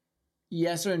say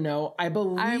yes or no. I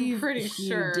believe I'm pretty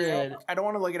sure did. I don't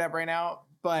want to look it up right now,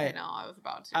 but no, I was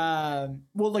about to.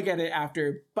 We'll look at it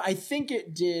after. But I think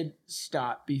it did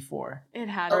stop before. It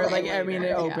had, or like later,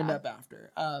 it opened up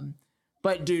after.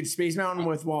 But dude, Space Mountain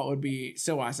with Walt would be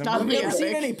so awesome. I've never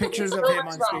seen any pictures of him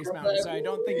on Space Mountain, so I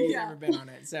don't think he's ever been on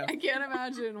it. So I can't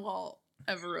imagine Walt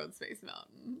ever rode Space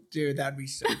Mountain. Dude, that'd be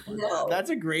so fun. No.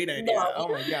 That's a great idea. No. Oh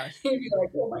my gosh. You'd be like,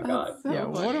 oh my god. So yeah.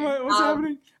 What's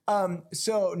happening?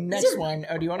 So next one.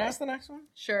 Oh, do you want to ask the next one?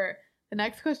 Sure. The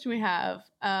next question we have,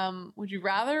 would you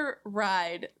rather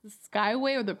ride the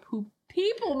Skyway or the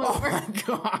People Mover? Oh my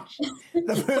gosh.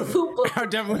 The poop. I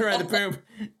would definitely ride the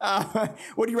poop.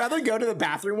 Would you rather go to the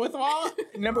bathroom with Walt?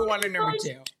 Number one or number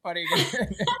two? What are you going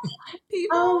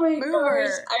People Mover.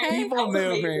 People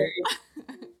Mover.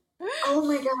 Oh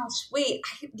my gosh. Wait.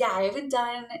 I haven't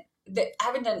done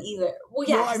either. Well,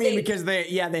 yeah. Well, I mean, because they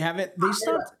haven't. They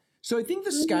stopped. So I think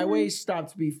the Skyway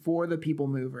stopped before the People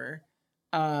Mover.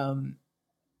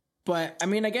 But I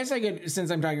mean, I guess I could,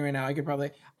 since I'm talking right now, I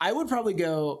would probably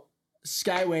go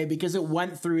Skyway because it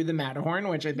went through the Matterhorn,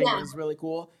 which I think is really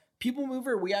cool. People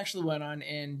Mover, we actually went on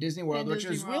in Disney World, which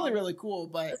was really, really cool.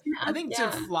 But I think to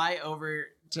fly over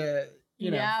to,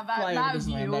 that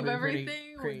view of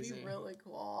everything would be really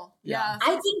cool. Yeah.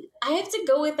 I think I have to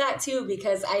go with that too,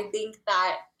 because I think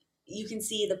that you can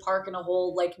see the park in a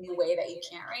whole like new way that you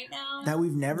can't right now. That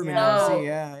we've never been able to see.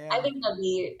 Yeah. I think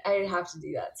I'd have to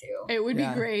do that too. It would be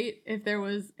great if there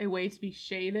was a way to be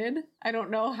shaded. I don't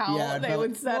know how they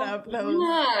would set up those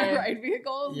ride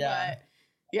vehicles, but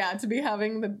to be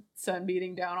having the sun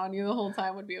beating down on you the whole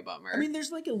time would be a bummer. I mean,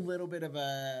 there's like a little bit of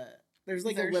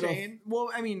shade?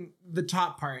 Well, I mean, the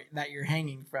top part that you're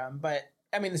hanging from, but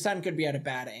I mean, the sun could be at a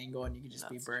bad angle and you could just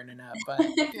be burning up. But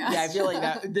I feel like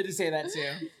that. Did it say that too?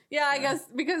 Yeah, I guess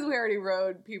because we already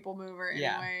rode People Mover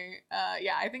anyway.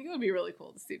 I think it would be really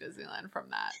cool to see Disneyland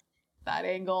from that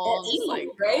angle.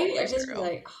 Right? I just be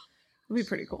like, it'd be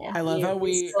pretty cool. I love how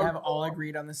we have all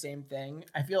agreed on the same thing.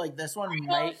 I feel like this one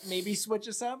might maybe switch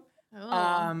us up.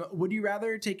 Would you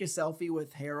rather take a selfie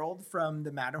with Harold from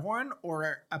the Matterhorn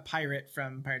or a pirate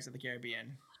from Pirates of the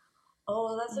Caribbean?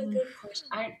 Oh, that's a good question.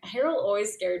 Harold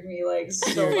always scared me like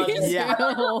so much. Yeah.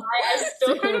 I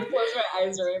still kind of close my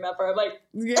eyes during that part. I'm like,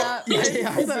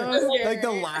 so like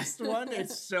the last one,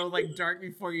 it's so like dark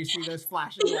before you see those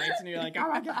flashing lights, and you're like, oh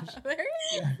my gosh. Scary.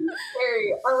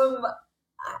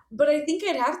 But I think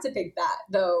I'd have to pick that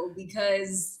though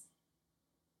because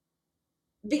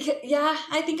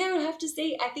I think I would have to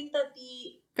say I think that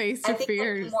face your fears.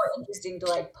 That'd be more interesting to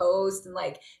like post and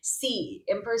like see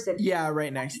in person. Yeah,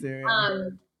 right next to it.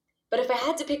 Yeah. But if I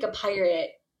had to pick a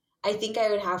pirate, I think I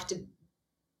would have to.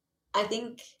 I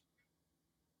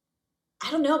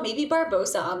don't know, maybe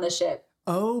Barbossa on the ship.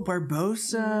 Oh,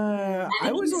 Barbossa!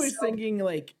 I was always thinking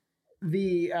like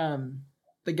the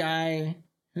guy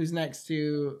who's next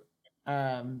to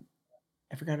I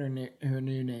forgot her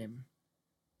new name.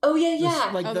 Oh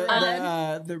yeah. Like the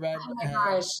red. Oh my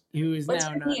gosh. Who is What's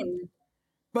now her not. name?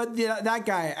 But that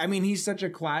guy, I mean, he's such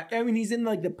a class. I mean, he's in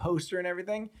like the poster and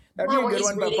everything. That'd be a good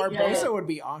one. But Barbossa would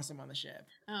be awesome on the ship.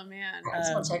 Oh man. I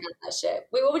just want to check out that ship.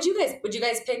 Wait, what would you guys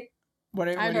pick?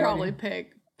 I'd probably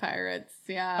pick Pirates.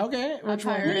 Yeah. Okay. Which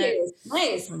pirate?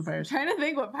 Nice. I'm trying to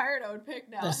think what pirate I would pick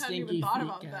now. I hadn't even thought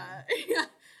about that. Yeah.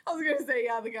 I was gonna say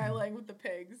the guy laying with the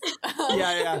pigs. That's a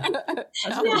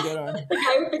pretty good one. The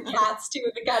guy with the cats too.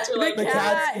 The cats are like the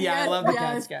cats. Yeah, I love the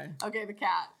cats guy. Okay, the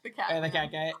cat. The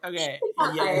cat guy. Okay,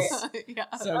 yes,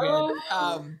 so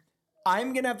good.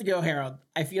 I'm gonna have to go Harold.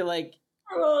 I feel like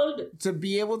Harold to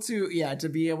be able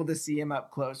to see him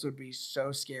up close would be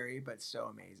so scary, but so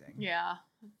amazing. Yeah.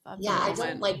 I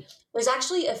don't like. There's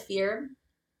actually a fear.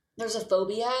 There's a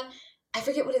phobia. I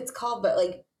forget what it's called, but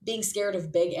like. being scared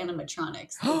of big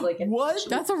animatronics. Like what?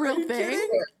 That's a real thing?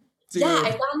 Yeah,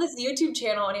 I found this YouTube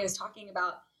channel and he was talking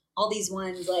about all these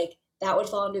ones like that would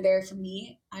fall under there. For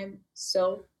me, I'm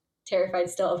so terrified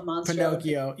still of Monstro.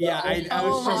 Pinocchio. Yeah, I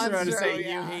was just about to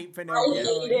say you hate Pinocchio.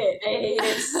 I hate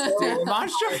it so much.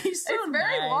 Monstro is so It's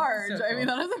very nice. large. So I mean,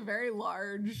 cool. that is a very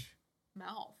large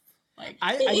mouth. Like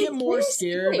I get more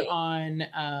scared scary.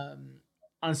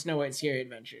 on Snow White Scary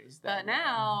Adventures. But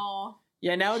now,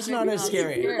 yeah, now it's not as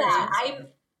scary.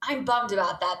 I'm bummed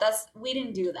about that. We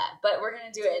didn't do that, but we're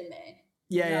gonna do it in May.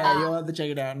 Yeah, you'll have to check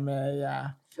it out in May.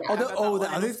 Yeah. Yeah, The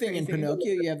other thing in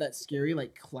Pinocchio, you have that scary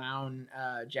like clown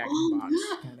Jack in the Box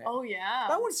kind of. Oh yeah,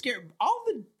 that one's scary. All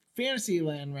the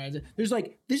Fantasyland rides, there's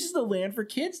like, this is the land for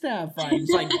kids to have fun.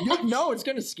 It's like, no, it's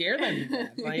gonna scare them to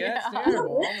death. Like that's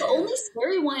terrible. The only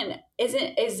scary one is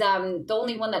the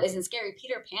only one that isn't scary.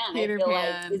 Peter Pan. Peter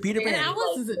Pan. Like, Peter Pan.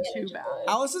 Alice isn't too bad.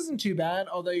 Alice isn't too bad,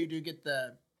 although you do get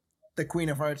the Queen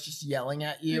of Hearts just yelling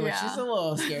at you, which is a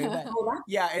little scary. But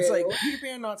yeah, it's like Peter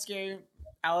Pan not scary,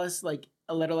 Alice like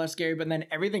a little less scary, but then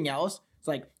everything else, it's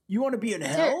like, you want to be in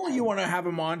hell? You want to have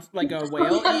a monster like a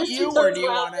whale eat you, or do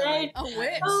you want to like a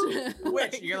witch?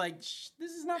 Witch? You're like,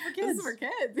 this is not for kids. This is for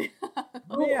kids.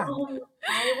 I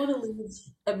want to leave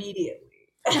immediately.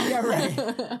 Yeah, right.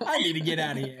 I need to get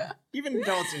out of here. Even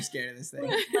adults are scared of this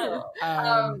thing.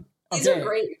 These are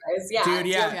great, guys. Yeah, dude.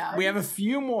 Yeah, we have a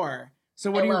few more.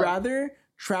 So would you rather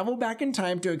travel back in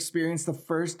time to experience the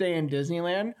first day in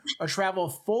Disneyland, or travel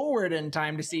forward in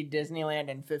time to see Disneyland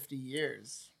in 50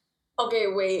 years? Okay,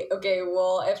 wait. Okay,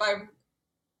 well, if I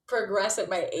progress at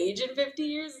my age in 50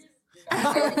 years,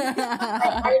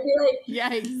 I'd be like,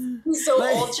 yikes. He's so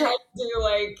old trying to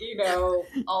do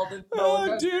all the.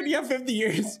 Oh, dude, yeah, 50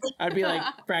 years. I'd be like,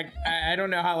 Frank, I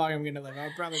don't know how long I'm gonna live. I'll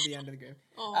probably be under the grave.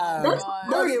 Oh my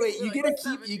God. Okay, wait. You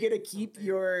get to keep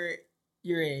your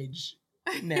age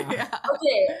now. Yeah.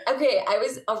 Okay. I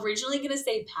was originally gonna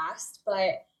say past,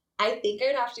 but I think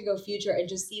I'd have to go future and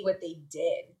just see what they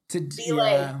did.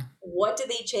 Like, what did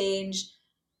they change?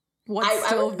 What's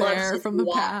still there from the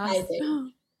past? I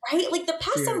think. Right? Like the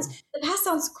past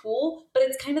sounds cool, but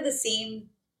it's kind of the same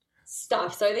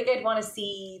stuff. So I think I'd want to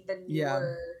see the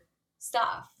newer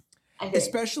stuff. I think.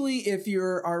 Especially if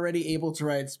you're already able to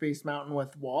ride Space Mountain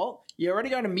with Walt. You already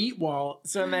got to meet Walt,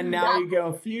 so then now you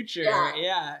go future.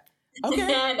 Yeah. Okay.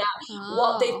 And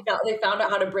Walt, they found out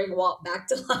how to bring Walt back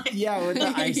to life. Yeah, with the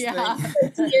ice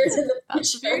thing. Years in the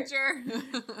future.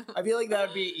 I feel like that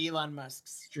would be Elon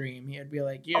Musk's dream. He'd be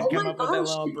like, you'd come up with a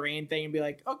little brain thing and be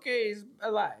like, okay, he's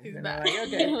alive. He's back. Like,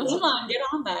 okay. Elon, get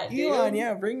on that, dude. Elon,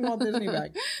 yeah, bring Walt Disney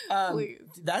back.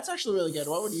 That's actually really good.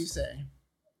 What would you say?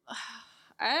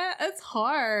 It's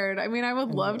hard. I mean, I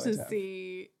would love to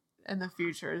see in the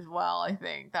future as well. I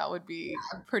think that would be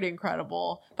pretty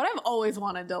incredible. But I've always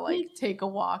wanted to take a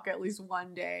walk at least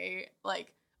one day,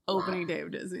 like opening day of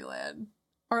Disneyland,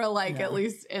 or at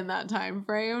least in that time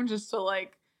frame, just to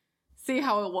see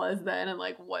how it was then and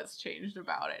what's changed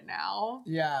about it now.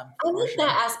 Yeah, I like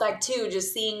that aspect too.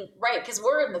 Just seeing, right? Because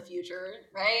we're in the future,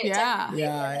 right? Yeah,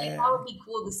 That would be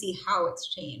cool to see how it's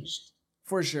changed.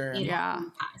 For sure. I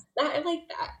like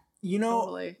that.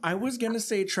 Totally. I was going to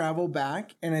say travel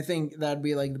back, and I think that'd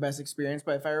be the best experience.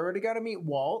 But if I already got to meet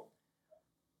Walt,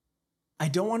 I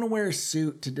don't want to wear a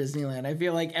suit to Disneyland. I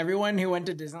feel like everyone who went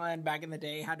to Disneyland back in the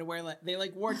day had to wear, they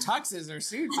wore tuxes or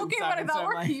suits. Okay, but I thought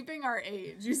we're keeping our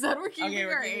age. You said we're keeping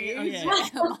our age.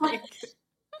 Okay.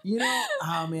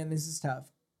 Oh man, this is tough.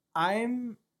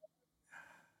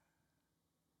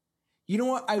 You know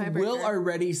what? I will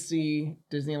already see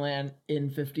Disneyland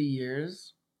in 50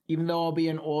 years. Even though I'll be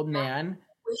an old man,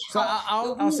 so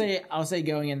I'll say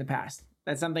going in the past.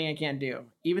 That's something I can't do.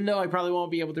 Even though I probably won't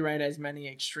be able to ride as many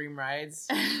extreme rides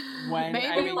when maybe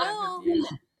I you will.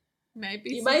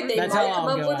 Maybe you might. That's how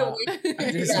I'll go out.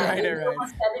 Just ride it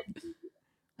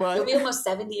right. You'll be almost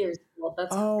 70 years old.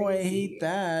 That's crazy. I hate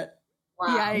that.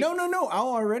 Wow. No.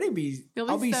 I'll already be.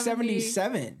 I'll be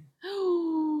 77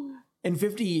 in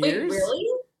 50 years. Wait, really?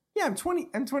 Yeah, I'm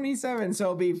 27, so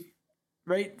I'll be.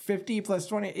 Right, 50 plus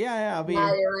 20. Yeah, I'll be.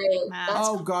 Yeah, you're right.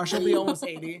 Oh gosh, I'll be almost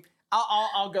 80.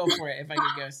 I'll go for it if I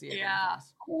could go see it. Yeah.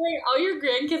 All your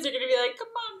grandkids are gonna be like, "Come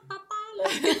on, Papa."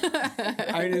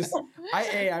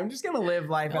 I'm just gonna live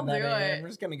life at that age. I'm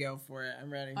just gonna go for it.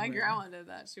 I'm ready. My grandma did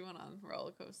that. She went on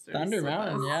roller coasters. Thunder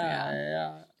Mountain,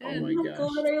 yeah. Oh my gosh.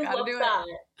 Gotta do that.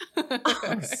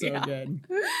 So good.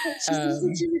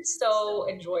 She would so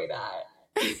enjoy that.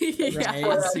 Yeah,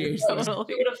 right? Seriously. Totally.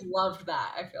 You would have loved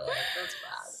that. I feel like that's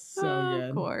bad. So good.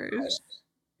 Of course.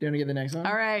 Do you want to get the next one?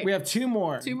 All right. We have two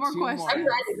more. Two more questions. I'm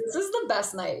ready. This is the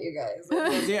best night, you guys.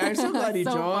 Yeah, I'm so glad you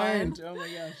joined. Fun. Oh my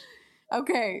gosh.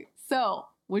 Okay, so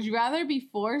Would you rather be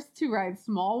forced to ride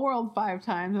Small World 5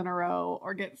 times in a row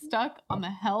or get stuck on the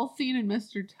hell scene in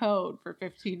Mr. Toad for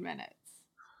 15 minutes?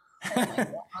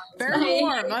 Very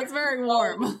warm. That's very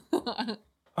warm.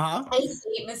 I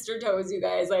hate Mr. Toads, you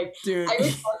guys. Like, dude. I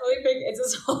would totally pick It's a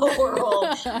Small World.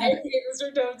 I hate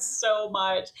Mr. Toads so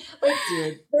much. Like,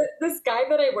 dude. This guy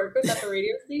that I work with at the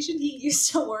radio station, he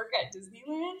used to work at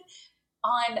Disneyland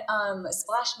on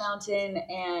Splash Mountain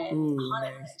and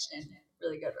Haunted Mansion.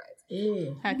 Really good rides.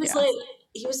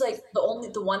 He was like,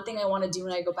 the one thing I want to do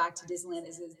when I go back to Disneyland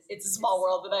is It's a Small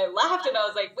World. And I laughed and I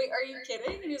was like, wait, are you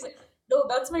kidding? And he was like, no,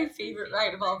 that's my favorite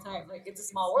ride of all time. Like, It's a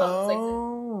Small World.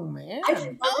 Oh, man. I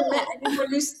didn't know that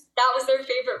was their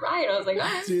favorite ride. I was like,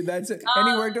 oh. Dude, that's it. And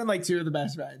he worked on like 2 of the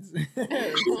best rides. I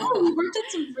know, he worked on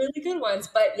some really good ones.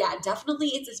 But yeah, definitely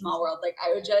It's a Small World. Like,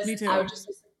 I would just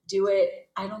do it.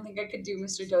 I don't think I could do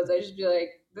Mr. Toads. I'd just be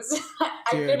like, I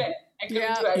couldn't do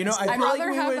it. You know, I'd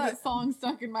rather have that song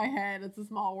stuck in my head, It's a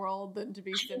Small World, than to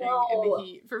be sitting in the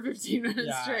heat for 15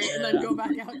 minutes straight and then go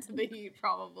back out to the heat,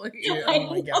 probably. Yeah, oh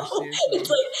my gosh, dude. It's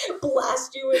like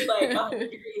blast you with like 100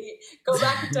 degree, go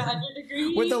back to 100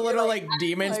 degrees. With the little like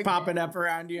demons popping up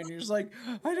around you, and you're just like,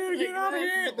 I didn't get out of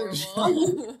here.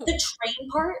 The train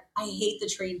part, I hate the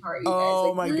train part, you guys.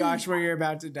 Oh my gosh, where you're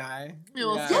about to die.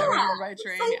 By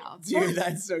train. Dude,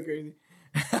 that's so crazy.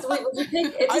 So wait, what do you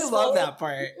think? I love that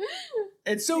part.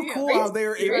 It's so cool how they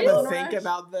were able to think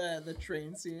about the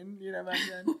train scene, you know, back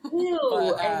then.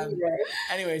 But,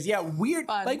 anyways, yeah, weird.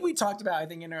 Fun. Like we talked about, I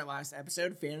think in our last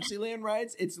episode, Fantasyland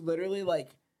rides. It's literally like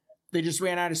they just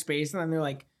ran out of space, and then they're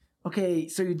like, "Okay,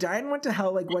 so you died and went to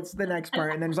hell. Like, what's the next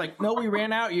part?" And then it's like, "No, we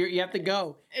ran out. You have to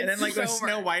go." And then like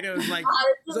Snow White was like,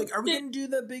 "It's like, are we gonna do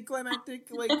the big climactic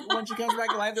like when she comes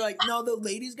back alive?" They're like, "No, the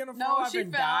lady's gonna fall off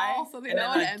and die." So and then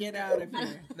like get out of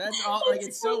here. That's all. Like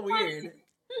it's so weird.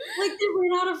 Like they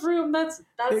ran out of room. That's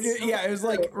yeah. It was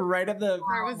like right at the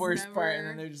worst part, and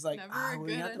then they're just like,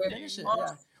 we have to finish it.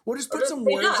 Yeah. We'll just put some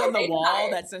words on the wall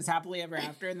that says "happily ever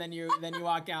after," and then you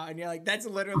walk out, and you're like, "That's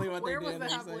literally what they did."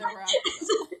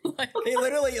 They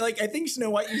literally like. I think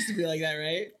Snow White used to be like that,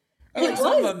 right? Or like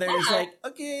some of them, they're just like,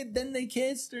 okay, then they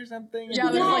kissed or something.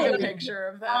 Yeah, there's like a picture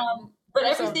of them. But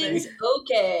everything's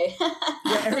okay.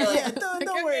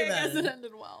 Don't worry about it. It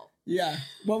ended well. Yeah.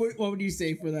 What would you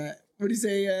say for that? What do you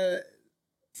say?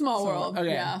 Small World.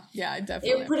 Okay. Yeah,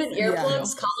 definitely. You put in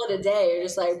earplugs, call it a day. You're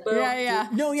just like, boom. Yeah.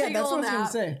 No, yeah, that's what I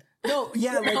was gonna say. No,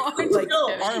 yeah, like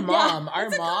our mom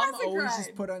always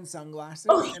just put on sunglasses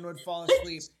and would fall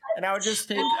asleep, and I would just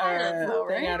take a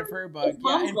thing out of her book.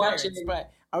 Yeah, in Pirates,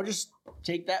 but I would just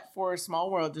take that for a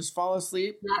Small World, just fall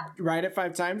asleep, ride it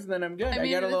 5 times, and then I'm good. I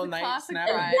got a little night snap.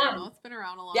 Ride. It's been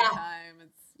around a long time.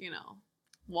 It's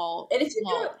Walt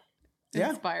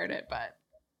inspired it, but.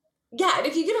 Yeah, and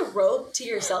if you get a rope to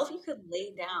yourself, you could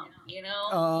lay down, you know?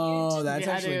 Oh, that's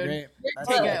actually great.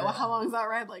 Take it. Well, how long is that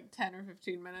ride? Like 10 or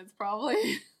 15 minutes, probably?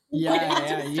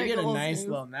 Yeah. You get a nice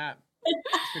little nap.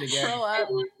 It's pretty good. Oh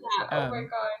my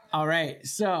God. All right.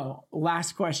 So,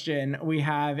 last question we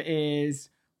have is,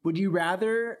 would you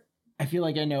rather, I feel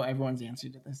like I know everyone's answer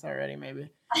to this already, maybe,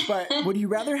 but would you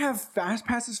rather have fast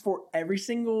passes for every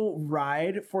single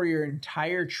ride for your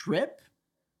entire trip?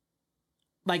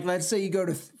 Like, let's say you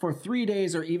go for 3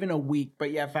 days or even a week, but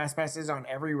you have fast passes on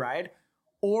every ride,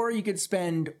 or you could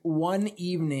spend one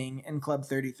evening in Club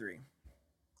 33.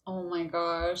 Oh my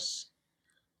gosh.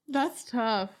 That's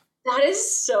tough. That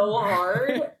is so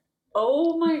hard.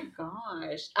 Oh my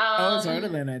gosh. It's harder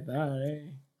than I thought.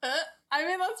 I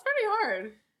mean, that's pretty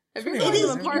hard. If you're going to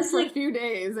the park for a few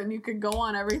days and you could go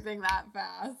on everything that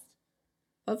fast,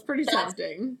 that's pretty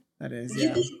tempting. That is,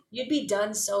 You'd be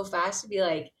done so fast to be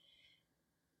like,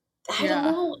 I don't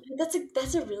know.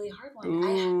 That's a really hard one. Ooh.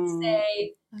 I have to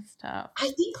say that's tough. I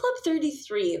think Club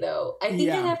 33 though. I think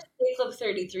I'd have to say Club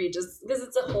 33 just because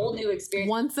it's a whole new experience.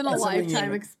 Once in a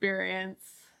lifetime experience.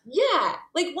 Yeah.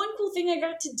 Like one cool thing I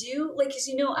got to do, like, cause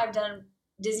I've done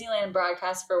Disneyland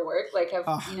broadcasts for work. Like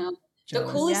the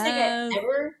coolest thing I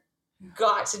ever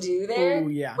got to do there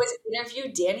was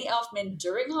interview Danny Elfman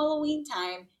during Halloween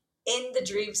time in the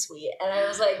Dream Suite. And I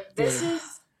was like, this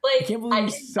is like, I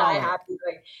just die happy.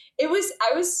 Like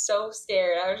I was so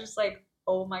scared. I was just like,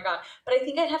 oh my God. But I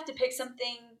think I'd have to pick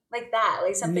something like that,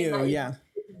 like something that you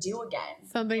can do again.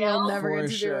 Something you'll never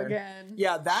get to do again.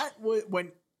 Yeah, that was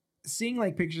when seeing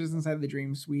like pictures inside the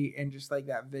Dream Suite and just like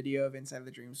that video of inside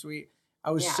the Dream Suite, I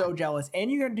was so jealous.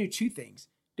 And you got to do 2 things.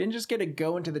 Didn't just get to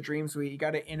go into the Dream Suite. You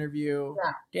got to interview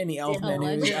Danny Elfman,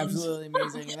 who was absolutely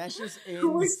amazing. And that's just insane.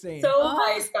 Who was so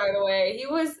nice, by the way. He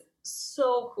was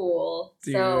so cool.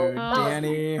 Dude, so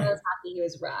Danny. I was happy he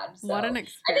was rad. So what an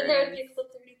experience. I think I would pick Club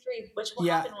 33, which will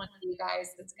happen one day, you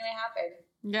guys. It's going to happen.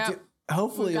 Yeah.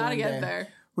 Hopefully, we gotta one get day there.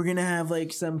 We're gonna have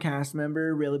like some cast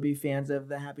member really be fans of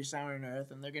the Happiest Hour on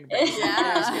Earth, and they're gonna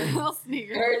be We'll sneak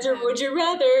heard your Would You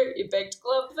Rather. You picked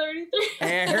Club 33.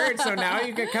 I heard, so now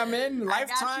you can come in you,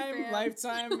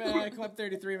 lifetime Club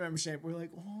 33 membership. We're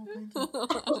like, oh, thank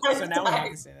you. So now we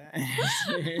have to say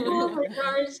that. Oh my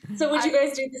gosh! So would you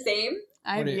guys do the same?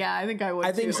 I think I would.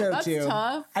 I think so That's too.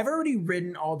 Tough. I've already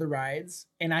ridden all the rides,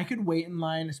 and I could wait in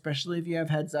line, especially if you have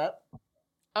heads up.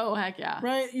 Oh heck yeah!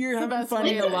 Right, you're It's the having best fun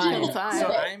way in the to line, kill time. so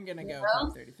I'm gonna go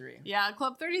Club 33. Yeah,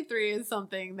 Club 33 is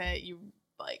something that you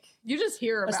like. You just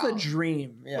hear about. That's the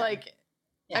dream. Yeah. Like,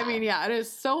 I mean, yeah, it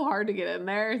is so hard to get in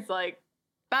there. It's like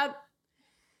that.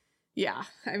 Yeah,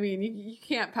 I mean, you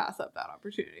can't pass up that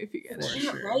opportunity if you get it.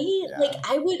 Sure. Right? Yeah. Like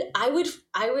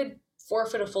I would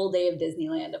forfeit a full day of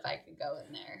Disneyland if I could go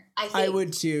in there. I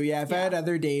would too. Yeah, if I had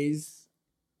other days.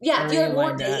 Yeah, if you had more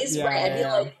like that. days, right? I'd be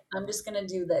like, I'm just gonna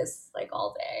do this like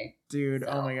all day. Dude, So,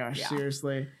 oh my gosh,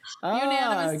 seriously.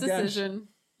 Unanimous gosh. decision.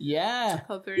 Yeah.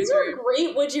 Club 33. These were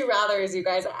great Would You Rathers, you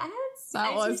guys.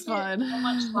 That was fun. So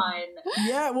much fun.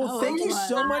 Yeah, well, thank you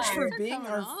so much for Thanks for being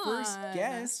coming our first on.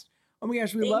 guest. Oh my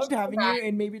gosh, we Thank loved you having for you,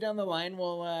 and maybe down the line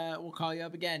we'll call you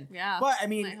up again. Yeah. But I might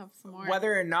mean, have some more.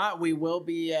 whether or not we will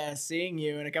be seeing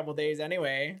you in a couple days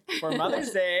anyway for Mother's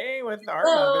Day with our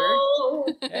Oh.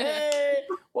 mother. Hey,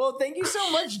 well, thank you so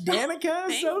much, Danica.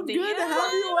 Thanks, So good to Dan.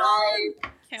 have you on.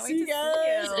 Can't See wait you to guys.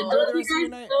 see Enjoy you. the I love rest you of your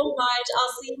guys night. so much.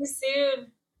 I'll see you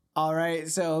soon. All right,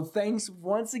 so thanks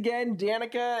once again,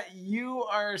 Danica. You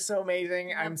are so amazing.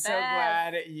 The I'm so best.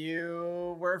 glad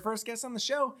you were our first guest on the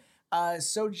show.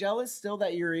 So jealous still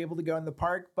that you're able to go in the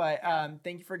park, but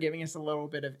thank you for giving us a little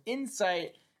bit of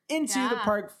insight into the Yeah.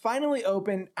 park finally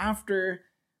open after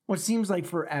what seems like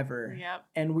forever. Yep.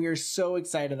 And we are so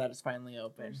excited that it's finally We're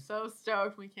open. so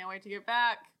stoked. We can't wait to get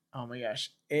back. Oh my gosh,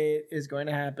 it is going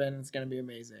to happen. It's going to be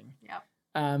amazing. Yep.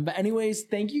 But anyways,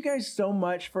 thank you guys so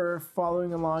much for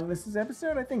following along. This is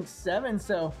episode, I think, 7.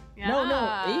 So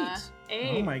no, 8. 8.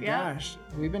 Oh my gosh,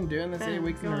 we've been doing this 8 Been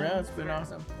weeks in a going row. It's been for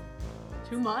awesome.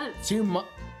 2 months. 2 months.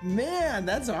 Man,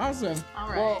 that's awesome. All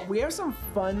right. Well, we have some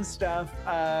fun stuff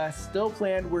still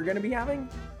planned. We're going to be having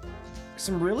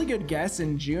some really good guests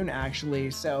in June,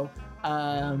 actually. So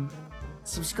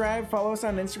subscribe, follow us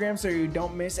on Instagram so you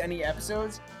don't miss any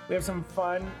episodes. We have some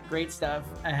fun, great stuff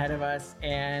ahead of us.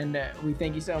 And we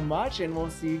thank you so much. And we'll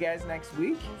see you guys next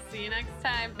week. We'll see you next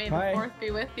time. May Bye. the 4th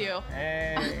be with you.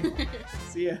 Hey,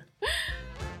 see ya.